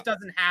 That just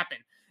doesn't happen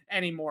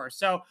anymore.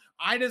 So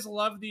I just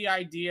love the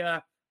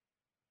idea.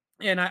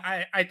 And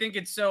I think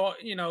it's so,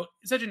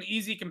 such an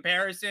easy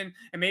comparison,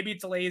 and maybe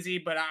it's lazy,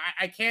 but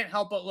I can't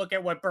help but look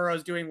at what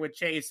Burrow's doing with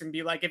Chase and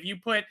be like, if you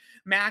put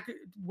Mac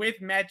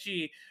with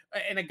Mechie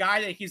and a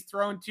guy that he's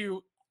thrown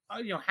to,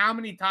 how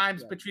many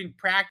times between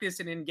practice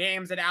and in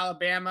games at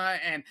Alabama.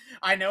 And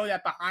I know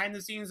that behind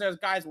the scenes, those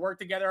guys work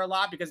together a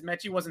lot because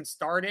Mechie wasn't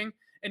starting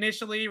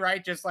initially,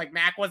 right? Just like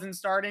Mac wasn't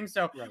starting.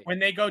 So when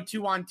they go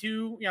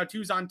 2-on-2,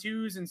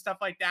 2s-on-2s and stuff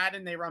like that,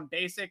 and they run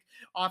basic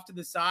off to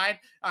the side,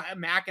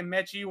 Mac and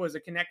Mechie was a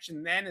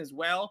connection then as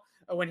well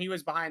when he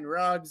was behind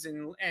Ruggs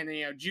and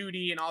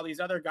Judy and all these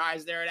other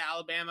guys there at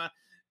Alabama.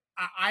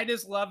 I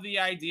just love the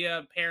idea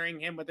of pairing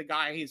him with a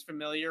guy he's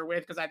familiar with,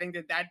 because I think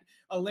that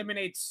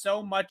eliminates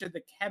so much of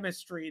the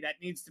chemistry that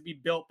needs to be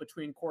built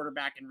between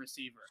quarterback and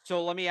receiver.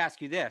 So let me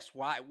ask you this: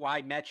 Why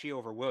Mechie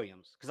over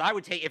Williams? Because I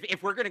would take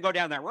if we're going to go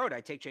down that road,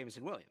 I'd take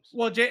Jameson Williams.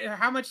 Well,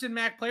 how much did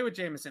Mac play with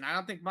Jameson? I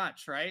don't think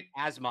much, right?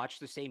 As much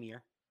the same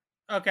year.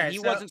 Okay, and he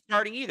wasn't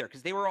starting either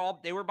because they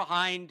were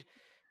behind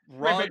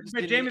Ruggs.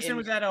 But Jameson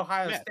was at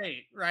Ohio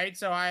State, right?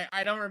 So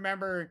I don't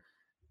remember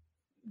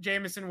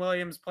Jameson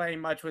Williams playing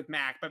much with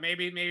Mac, but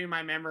maybe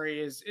my memory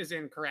is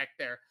incorrect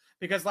there,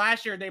 because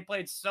last year they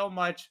played so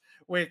much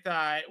with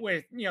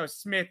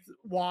Smith,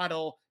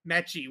 Waddle,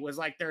 Mechie was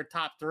like their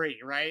top three,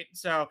 right?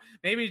 So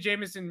maybe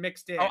Jameson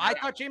mixed in. Oh, I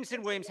thought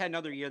Jameson Williams had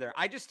another year there.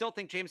 I just still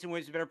think Jameson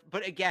Williams is better,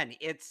 but again,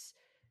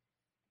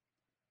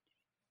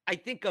 I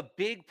think a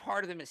big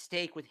part of the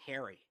mistake with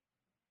Harry,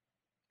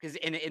 because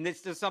and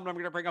this is something I'm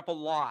going to bring up a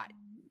lot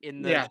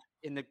in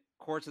the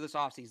course of this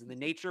offseason, the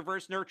nature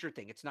versus nurture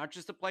thing. It's not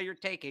just a player you're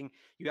taking.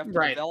 You have to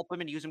develop them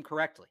and use them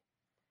correctly.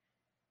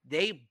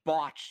 They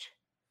botched.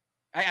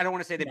 I don't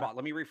want to say they bought.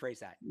 Let me rephrase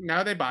that.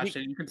 No, they botched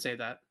it. You can say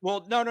that.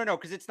 Well, no,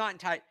 because it's not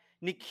entirely.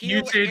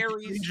 N'Keal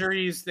Harry's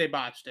injuries, they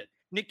botched it.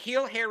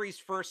 N'Keal Harry's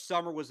first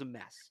summer was a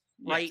mess,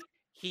 right?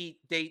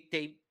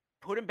 They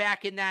put him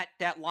back in that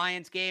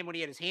Lions game when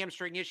he had his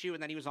hamstring issue,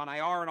 and then he was on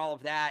IR and all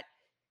of that.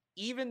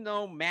 Even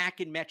though Mac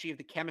and Mechie have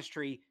the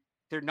chemistry,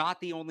 they're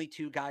not the only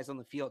two guys on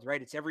the field,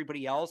 right? It's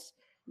everybody else.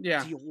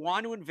 Yeah. Do you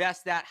want to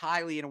invest that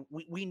highly? And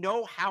we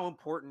know how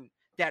important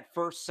that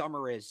first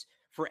summer is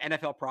for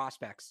NFL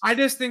prospects. I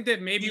just think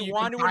that maybe you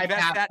want to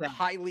invest that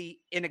highly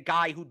in a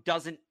guy who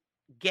doesn't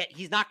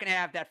he's not going to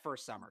have that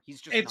first summer.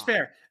 It's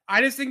fair.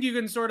 I just think you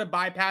can sort of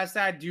bypass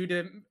that due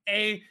to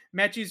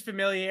Mechie's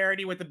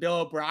familiarity with the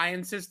Bill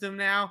O'Brien system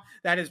now.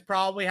 That is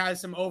probably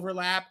has some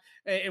overlap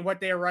in what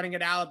they are running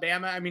at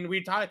Alabama. I mean,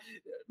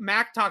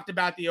 Mac talked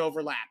about the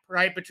overlap,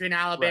 right, between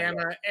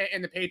Alabama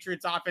and the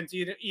Patriots offense,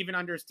 even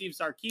under Steve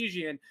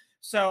Sarkisian.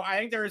 So I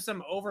think there is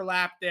some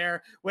overlap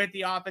there with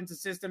the offensive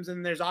systems,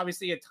 and there's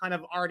obviously a ton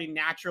of already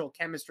natural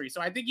chemistry.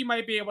 So I think you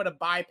might be able to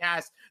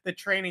bypass the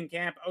training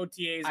camp,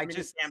 OTAs,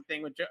 camp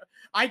thing with Joe.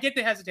 I get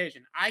the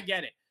hesitation. I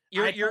get it.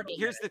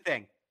 Here's the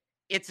thing.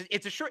 It's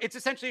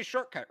essentially a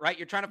shortcut, right?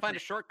 You're trying to find a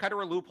shortcut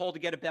or a loophole to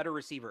get a better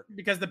receiver.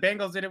 Because the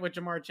Bengals did it with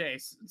Jamar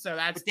Chase. So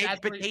but here's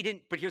the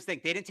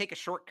thing. They didn't take a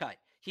shortcut.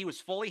 He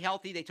was fully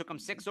healthy. They took him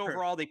 6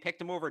 overall. They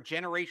picked him over a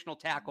generational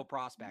tackle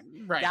prospect.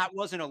 Right. That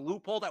wasn't a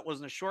loophole. That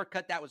wasn't a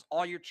shortcut. That was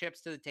all your chips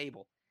to the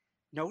table.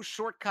 No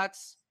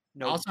shortcuts.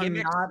 No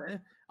gimmicks.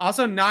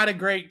 Also not a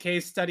great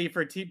case study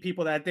for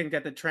people that think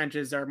that the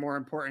trenches are more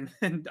important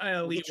than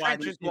elite. The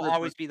trenches will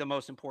always be the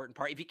most important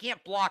part. If you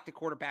can't block, the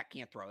quarterback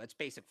can't throw. That's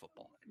basic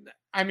football.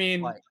 I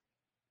mean,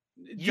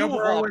 Joe You of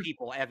Burrow all was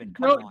people, Evan,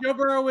 come on. Joe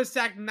Burrow was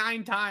sacked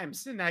 9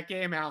 times in that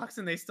game, Alex,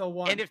 and they still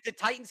won. And if the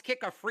Titans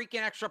kick a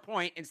freaking extra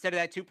point instead of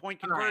that 2-point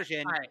All right,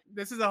 conversion, all right.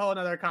 This is a whole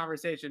other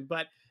conversation,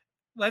 but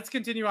let's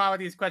continue on with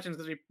these questions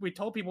because we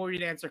told people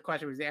we'd answer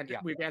questions. yeah,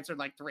 We've answered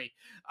like 3.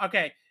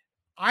 Okay.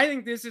 I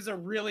think this is a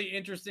really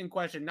interesting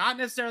question, not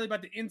necessarily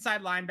about the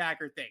inside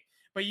linebacker thing,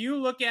 but you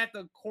look at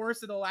the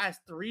course of the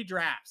last 3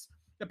 drafts.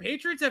 The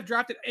Patriots have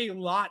drafted a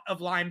lot of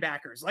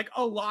linebackers, like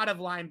a lot of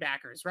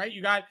linebackers, right?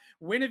 You got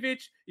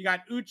Winovich, you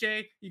got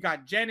Uche, you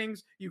got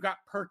Jennings, you got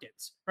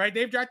Perkins, right?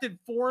 They've drafted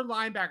 4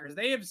 linebackers.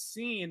 They have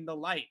seen the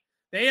light.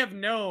 They have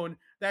known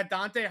that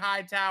Dante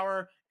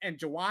Hightower and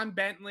Jawan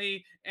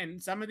Bentley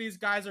and some of these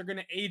guys are going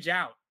to age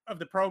out of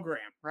the program,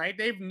 right?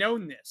 They've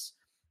known this,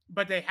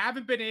 but they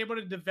haven't been able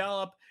to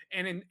develop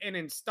and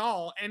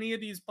install any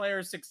of these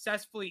players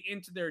successfully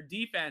into their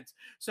defense.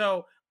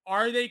 So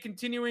are they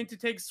continuing to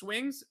take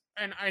swings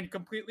and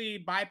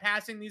completely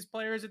bypassing these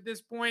players at this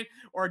point?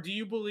 Or do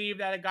you believe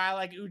that a guy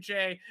like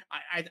Uche,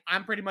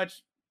 I'm pretty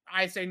much,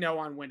 I say no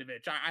on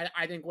Winovich.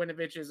 I think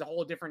Winovich is a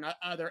whole different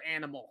other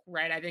animal,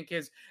 right? I think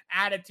his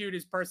attitude,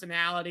 his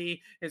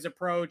personality, his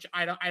approach,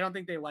 I don't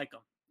think they like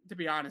him, to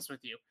be honest with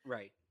you.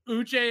 right.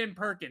 Uche and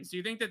Perkins, do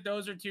you think that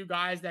those are 2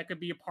 guys that could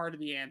be a part of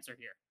the answer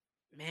here?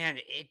 Man,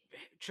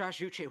 Josh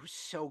Uche was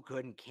so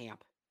good in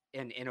camp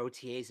and in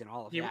OTAs and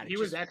all of that. He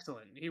was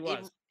excellent. He It,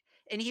 was.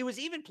 and he was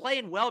even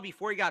playing well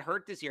before he got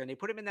hurt this year. And they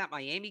put him in that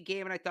Miami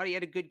game, and I thought he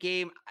had a good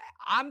game.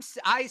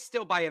 I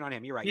still buy in on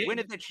him. You're right.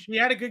 Winovich, He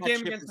had a good that game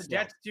ship against has the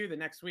sailed. Jets too the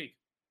next week.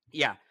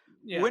 Yeah.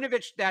 Yeah.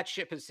 Winovich, that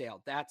ship has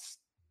sailed. That's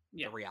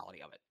Yeah. the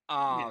reality of it.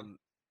 Yeah.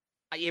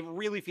 It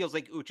really feels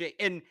like Uche,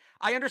 and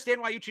I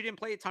understand why Uche didn't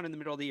play a ton in the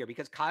middle of the year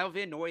because Kyle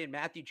Van Noy and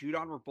Matthew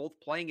Judon were both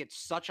playing at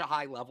such a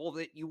high level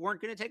that you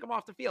weren't going to take them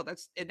off the field.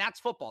 That's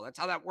football. That's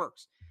how that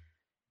works.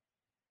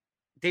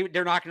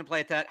 They're not going to play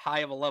at that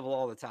high of a level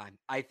all the time.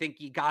 I think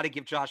you got to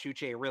give Josh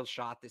Uche a real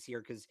shot this year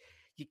because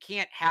you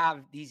can't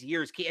have these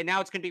years. And now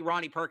it's going to be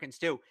Ronnie Perkins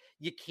too.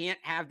 You can't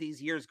have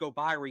these years go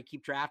by where you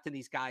keep drafting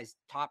these guys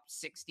top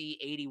 60,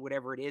 80,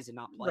 whatever it is, and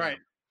not play Right.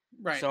 them.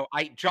 Right. So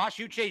Josh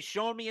Uche's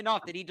shown me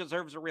enough that he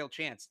deserves a real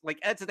chance. Like,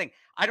 that's the thing.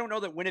 I don't know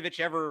that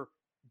Winovich ever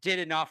did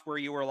enough where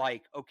you were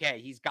like,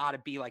 okay, he's got to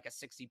be like a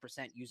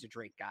 60% usage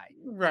rate guy.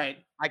 Right.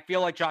 I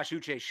feel like Josh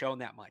Uche's shown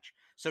that much.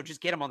 So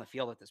just get him on the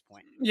field at this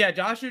point. Yeah,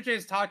 Josh Uche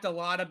has talked a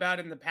lot about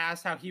in the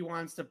past how he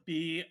wants to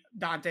be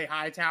Dante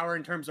Hightower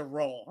in terms of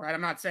role, right? I'm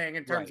not saying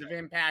in terms of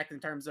impact, in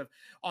terms of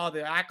all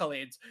the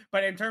accolades,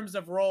 but in terms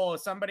of role,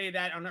 somebody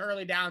that on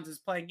early downs is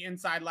playing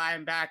inside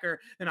linebacker,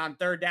 then on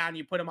third down,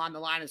 you put him on the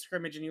line of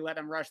scrimmage and you let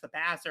him rush the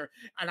passer.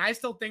 And I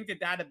still think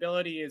that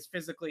ability is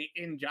physically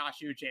in Josh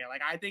Uche.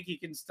 Like, I think he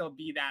can still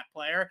be that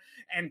player.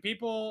 And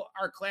people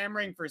are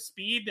clamoring for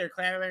speed. They're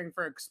clamoring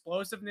for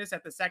explosiveness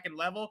at the second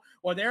level.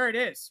 Well, there it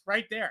is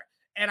right there.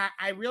 And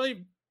I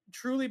really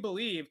truly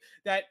believe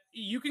that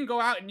you can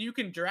go out and you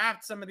can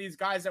draft some of these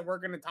guys that we're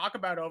going to talk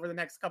about over the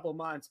next couple of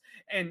months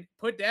and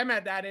put them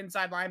at that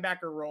inside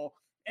linebacker role.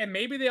 And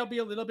maybe they'll be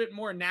a little bit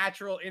more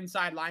natural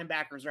inside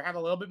linebackers or have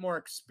a little bit more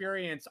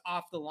experience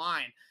off the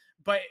line.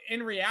 But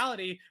in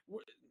reality,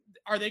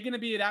 are they going to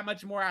be that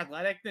much more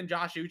athletic than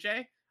Josh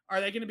Uche? Are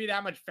they going to be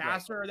that much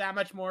faster or that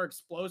much more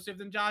explosive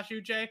than Josh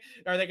Uche?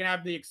 Are they going to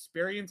have the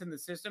experience in the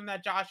system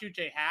that Josh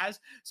Uche has?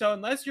 So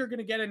unless you're going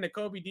to get into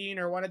Kobe Dean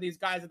or one of these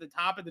guys at the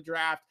top of the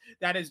draft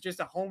that is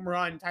just a home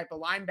run type of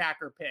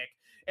linebacker pick,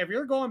 if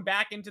you're going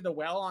back into the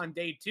well on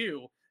day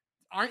 2,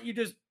 aren't you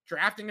just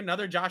drafting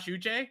another Josh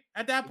Uche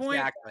at that point?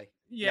 Exactly.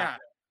 Yeah.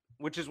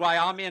 Which is why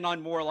I'm in on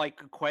more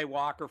like Quay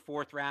Walker,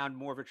 4th round,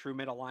 more of a true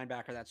middle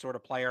linebacker, that sort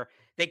of player.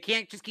 They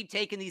can't just keep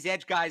taking these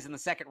edge guys in the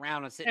 2nd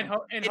round and sitting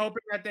and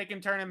hoping that they can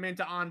turn them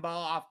into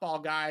on-ball, off-ball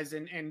guys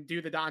and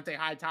do the Dante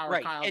Hightower,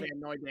 Kyle Van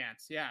Noy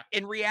dance. Yeah.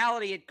 In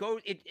reality,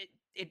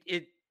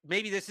 it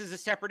maybe this is a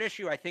separate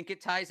issue. I think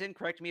it ties in.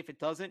 Correct me if it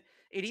doesn't.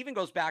 It even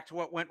goes back to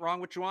what went wrong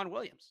with Juwan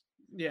Williams.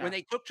 Yeah. When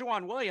they took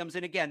Juwan Williams,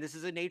 and again, this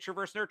is a nature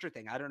versus nurture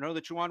thing. I don't know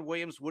that Juwan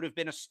Williams would have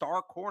been a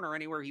star corner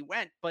anywhere he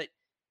went, but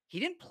he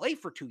didn't play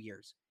for 2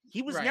 years.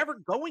 He was never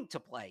going to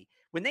play.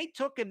 When they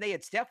took him, they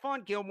had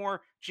Stephon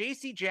Gilmore,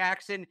 J.C.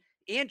 Jackson,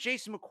 and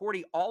Jason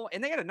McCourty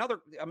and they had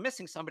I'm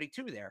missing somebody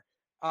too there.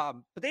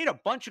 But they had a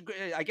bunch of,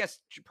 I guess,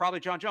 probably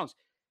John Jones.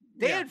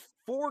 They had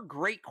 4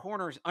 great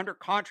corners under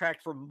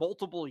contract for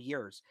multiple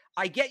years.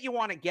 I get you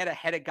want to get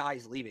ahead of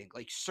guys leaving,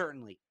 like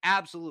certainly,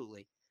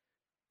 absolutely.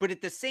 But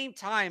at the same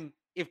time,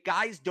 if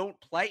guys don't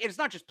play, and it's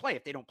not just play,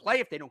 if they don't play,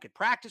 if they don't get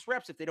practice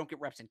reps, if they don't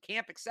get reps in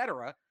camp,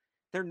 etc.,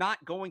 they're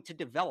not going to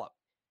develop.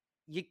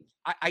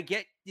 I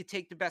get you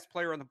take the best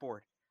player on the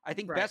board. I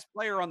think best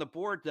player on the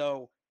board,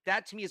 though,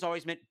 that to me has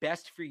always meant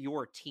best for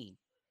your team.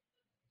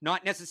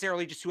 Not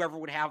necessarily just whoever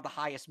would have the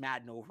highest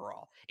Madden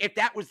overall. If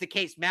that was the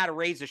case, Matt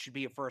Araiza should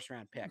be a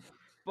 1st-round pick.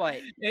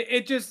 But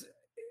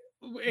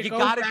you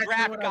got to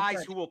draft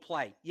guys who will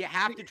play. You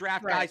have to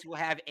draft guys who will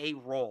have a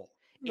role.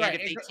 And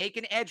if they take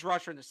an edge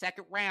rusher in the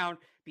 2nd round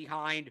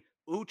behind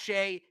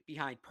Uche,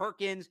 behind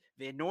Perkins,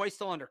 Van Noy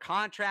still under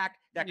contract,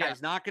 that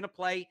guy's not going to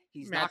play.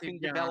 He's not going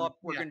to develop.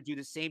 We're going to do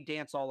the same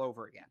dance all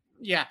over again.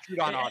 Yeah.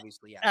 Judon,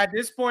 obviously, yeah. At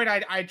this point,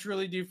 I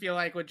truly do feel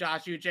like with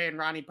Josh Uche and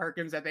Ronnie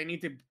Perkins that they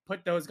need to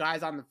put those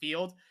guys on the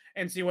field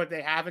and see what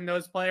they have in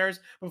those players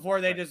before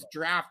they Right. just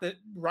draft the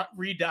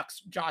redux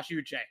Josh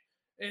Uche.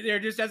 There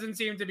just doesn't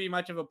seem to be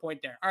much of a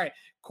point there. All right,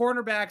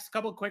 cornerbacks, a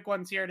couple quick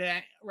ones here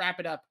to wrap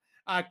it up.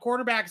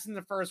 Quarterbacks in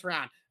the first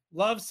round.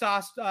 Love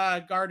Sauce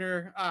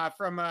Gardner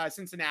from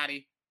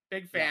Cincinnati.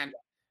 Big Yeah. fan.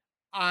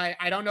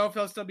 I don't know if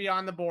he'll still be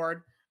on the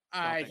board.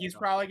 Don't think He's so.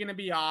 probably going to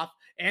be off.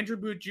 Andrew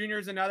Booth Jr.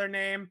 is another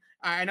name.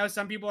 I know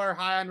some people are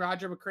high on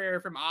Roger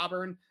McCreary from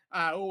Auburn.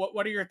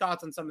 What are your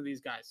thoughts on some of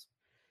these guys?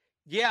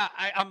 Yeah,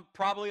 I'm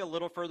probably a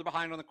little further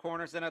behind on the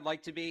corners than I'd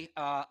like to be.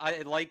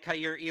 I like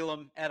Kaiir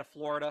Elam out of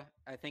Florida.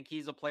 I think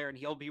he's a player, and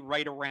he'll be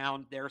right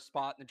around their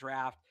spot in the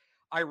draft.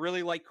 I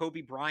really like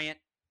Kobe Bryant.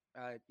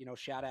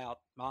 Shout out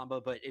Mamba,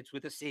 but it's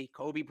with a C.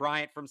 Kobe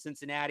Bryant from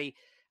Cincinnati.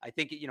 I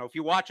think, if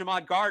you watch him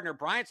on Gardner,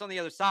 Bryant's on the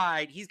other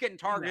side. He's getting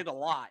targeted a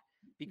lot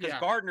because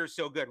Gardner's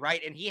so good,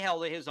 right? And he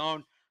held his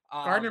own.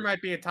 Gardner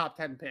might be a top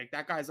 10 pick.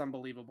 That guy's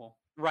unbelievable.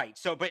 Right.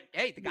 So, but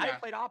hey, the guy who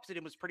played opposite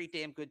him was pretty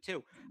damn good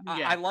too.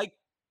 Yeah.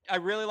 I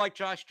really like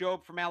Josh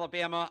Jobe from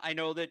Alabama. I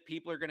know that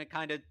people are going to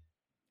kind of,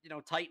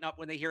 tighten up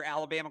when they hear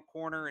Alabama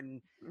corner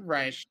and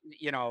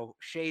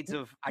shades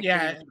of, I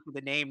can't even think of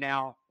the name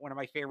now. One of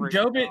my favorite.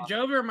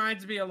 Jobe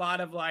reminds me a lot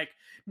of like,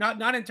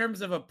 not in terms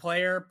of a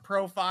player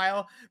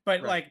profile,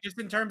 but like just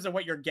in terms of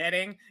what you're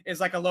getting is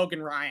like a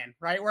Logan Ryan,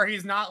 right? Where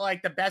he's not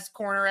like the best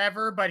corner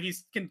ever, but he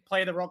can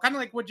play the role, kind of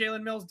like what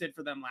Jalen Mills did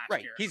for them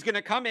last year. He's going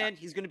to come in.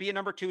 He's going to be a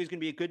number two. He's going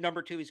to be a good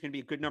number two. He's going to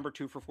be a good number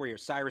two for 4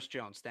 years. Cyrus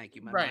Jones. Thank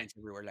you. My mind's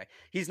everywhere today.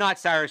 He's not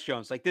Cyrus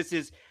Jones. Like this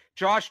is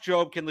Josh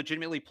Jobe can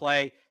legitimately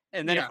play.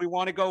 And then if we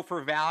want to go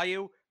for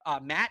value,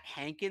 Matt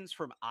Hankins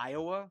from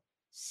Iowa,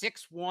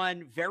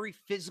 6'1", very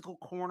physical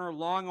corner,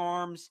 long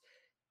arms.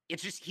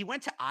 It's just he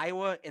went to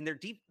Iowa and they're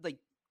deep, like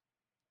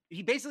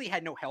he basically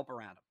had no help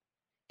around him.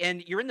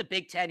 And you're in the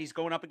Big Ten. He's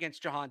going up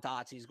against Jahan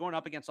Dotson. He's going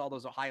up against all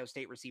those Ohio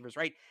State receivers,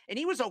 right? And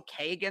he was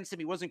okay against him.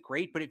 He wasn't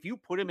great. But if you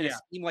put him in a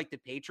scheme like the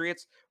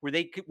Patriots where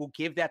they will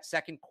give that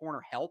second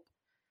corner help,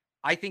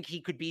 I think he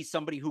could be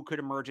somebody who could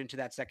emerge into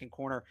that second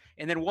corner.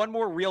 And then one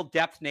more real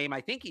depth name. I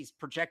think he's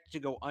projected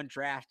to go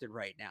undrafted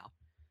right now.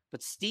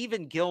 But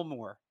Stephen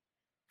Gilmore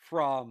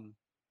from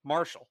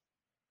Marshall.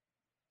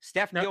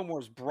 Steph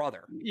Gilmore's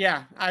brother.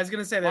 Yeah, I was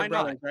going to say they're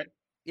brothers, right?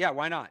 Yeah,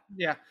 why not?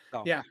 Yeah,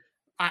 yeah.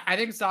 I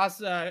think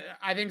Sauce.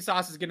 I think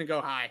Sauce is going to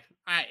go high.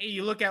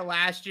 You look at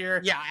last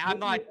year. Yeah, I'm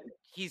not.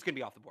 He's going to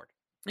be off the board.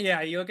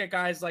 Yeah, you look at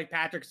guys like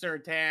Patrick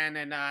Surtain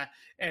and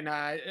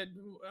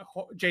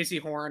J.C.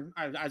 Horn.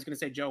 I was going to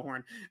say Joe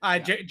Horn.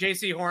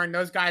 J.C. Horn.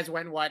 Those guys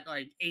went like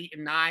 8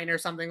 and 9 or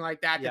something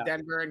like that to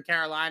Denver and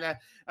Carolina.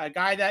 The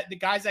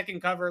guys that can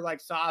cover like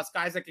Sauce,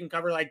 guys that can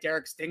cover like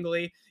Derek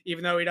Stingley,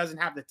 even though he doesn't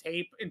have the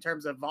tape in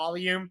terms of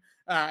volume.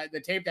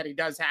 The tape that he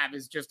does have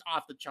is just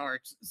off the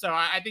charts. So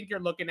I think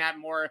you're looking at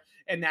more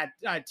in that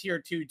tier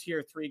 2,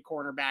 tier 3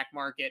 cornerback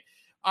market.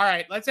 All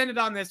right, let's end it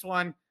on this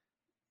one.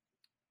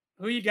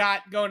 Who you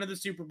got going to the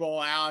Super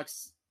Bowl,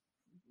 Alex?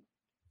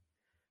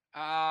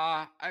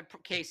 I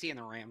put Casey and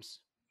the Rams.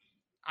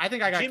 I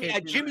think I got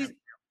Casey.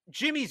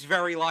 Jimmy's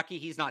very lucky.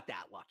 He's not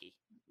that lucky.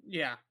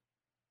 Yeah.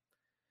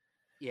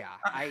 Yeah.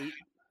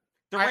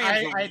 The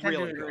Rams I tend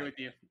really to agree good. with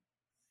you.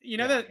 You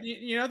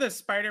know the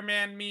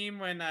Spider-Man meme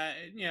when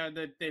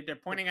they're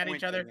pointing at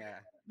each other.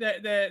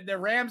 Yeah. The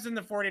Rams and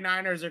the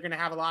 49ers are going to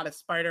have a lot of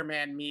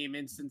Spider-Man meme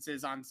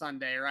instances on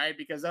Sunday, right?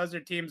 Because those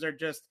teams are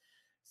just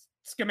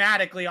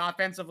schematically,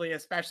 offensively,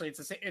 especially,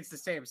 it's the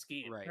same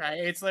scheme, right?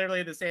 It's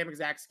literally the same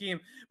exact scheme,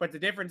 but the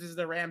difference is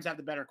the Rams have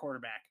the better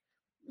quarterback.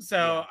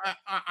 So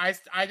I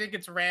think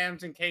it's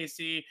Rams and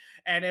KC.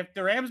 And if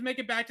the Rams make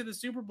it back to the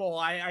Super Bowl,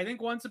 I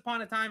think once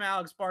upon a time,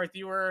 Alex Barth,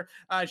 you were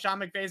Sean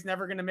McVay's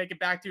never going to make it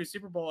back to a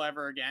Super Bowl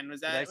ever again. Was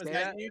that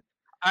you?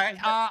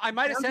 I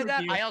might have said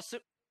that. You. I also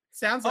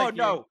sounds like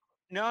no.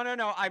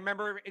 I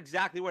remember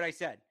exactly what I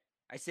said.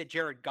 I said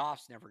Jared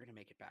Goff's never going to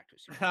make it back to a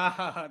Super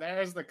Bowl.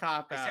 There's the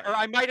cop out. Or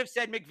I might have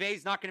said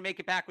McVay's not going to make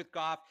it back with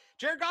Goff.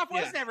 Jared Goff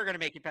was never going to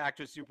make it back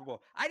to a Super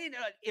Bowl. I didn't.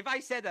 If I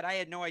said that, I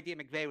had no idea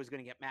McVay was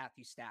going to get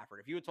Matthew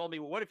Stafford. If you had told me,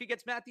 well, what if he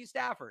gets Matthew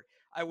Stafford?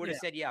 I would have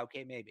said, yeah,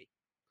 okay, maybe.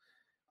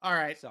 All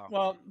right.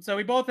 So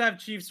we both have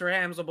Chiefs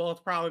Rams. We'll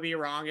both probably be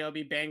wrong. It'll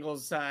be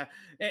Bengals.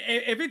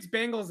 If it's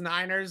Bengals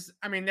Niners,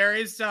 I mean, there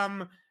is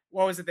some.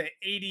 What was it? The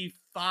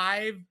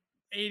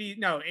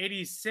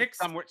 86.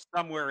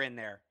 Somewhere in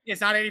there. It's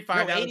not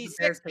 85. No,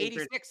 86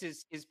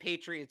 is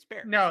Patriots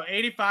Bears. No,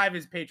 85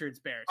 is Patriots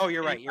Bears. Oh,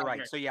 you're right. You're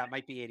right. So yeah, it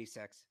might be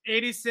 86.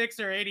 86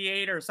 or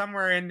 88 or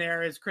somewhere in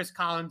there is Chris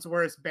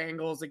Collinsworth's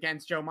Bengals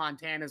against Joe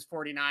Montana's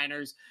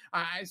 49ers.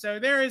 So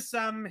there is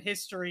some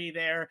history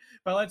there,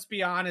 but let's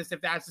be honest,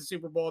 if that's the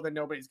Super Bowl, then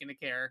nobody's going to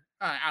care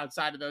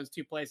outside of those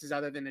two places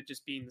other than it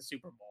just being the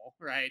Super Bowl,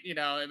 right?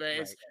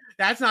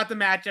 That's not the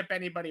matchup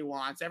anybody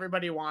wants.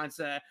 Everybody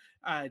wants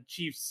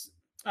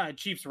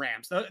Chiefs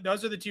Rams.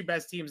 Those are the two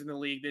best teams in the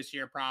league this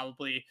year,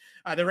 probably.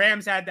 The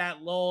Rams had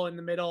that lull in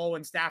the middle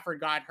when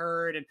Stafford got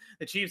hurt, and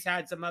the Chiefs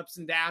had some ups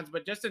and downs.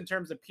 But just in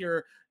terms of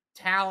pure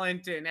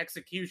talent and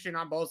execution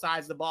on both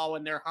sides of the ball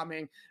when they're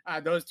humming.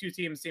 Those two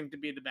teams seem to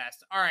be the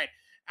best. All right.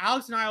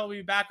 Alex and I will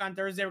be back on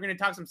Thursday. We're going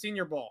to talk some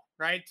Senior Bowl,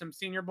 right? Some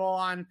Senior Bowl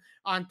on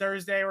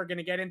Thursday. We're going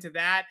to get into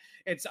that.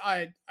 It's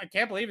I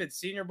can't believe it's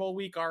Senior Bowl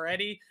week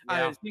already.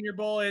 Yeah. Senior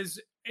Bowl is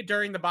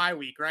during the bye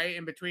week, right?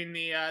 In between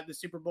the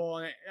Super Bowl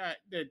and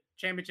the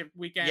championship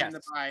weekend and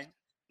the bye.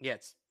 Yeah,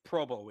 it's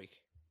Pro Bowl week.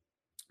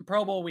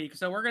 Pro Bowl week.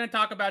 So we're going to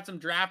talk about some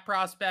draft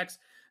prospects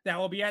that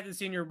will be at the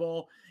Senior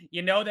Bowl.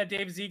 You know that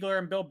Dave Ziegler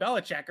and Bill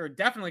Belichick are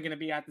definitely going to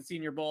be at the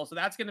Senior Bowl. So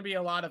that's going to be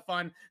a lot of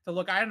fun to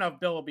look. I don't know if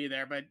Bill will be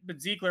there, but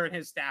Ziegler and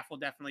his staff will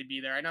definitely be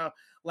there. I know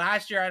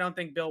last year, I don't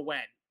think Bill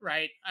went,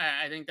 right?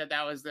 I think that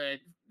was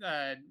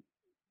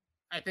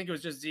I think it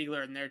was just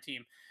Ziegler and their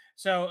team.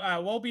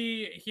 So we'll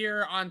be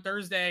here on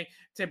Thursday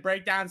to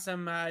break down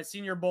some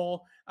Senior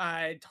Bowl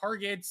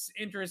targets,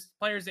 interest,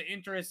 players of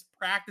interest,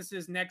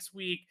 practices next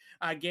week,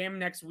 game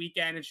next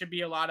weekend. It should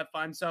be a lot of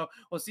fun. So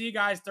we'll see you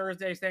guys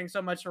Thursday. Thanks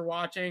so much for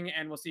watching,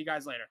 and we'll see you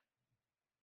guys later.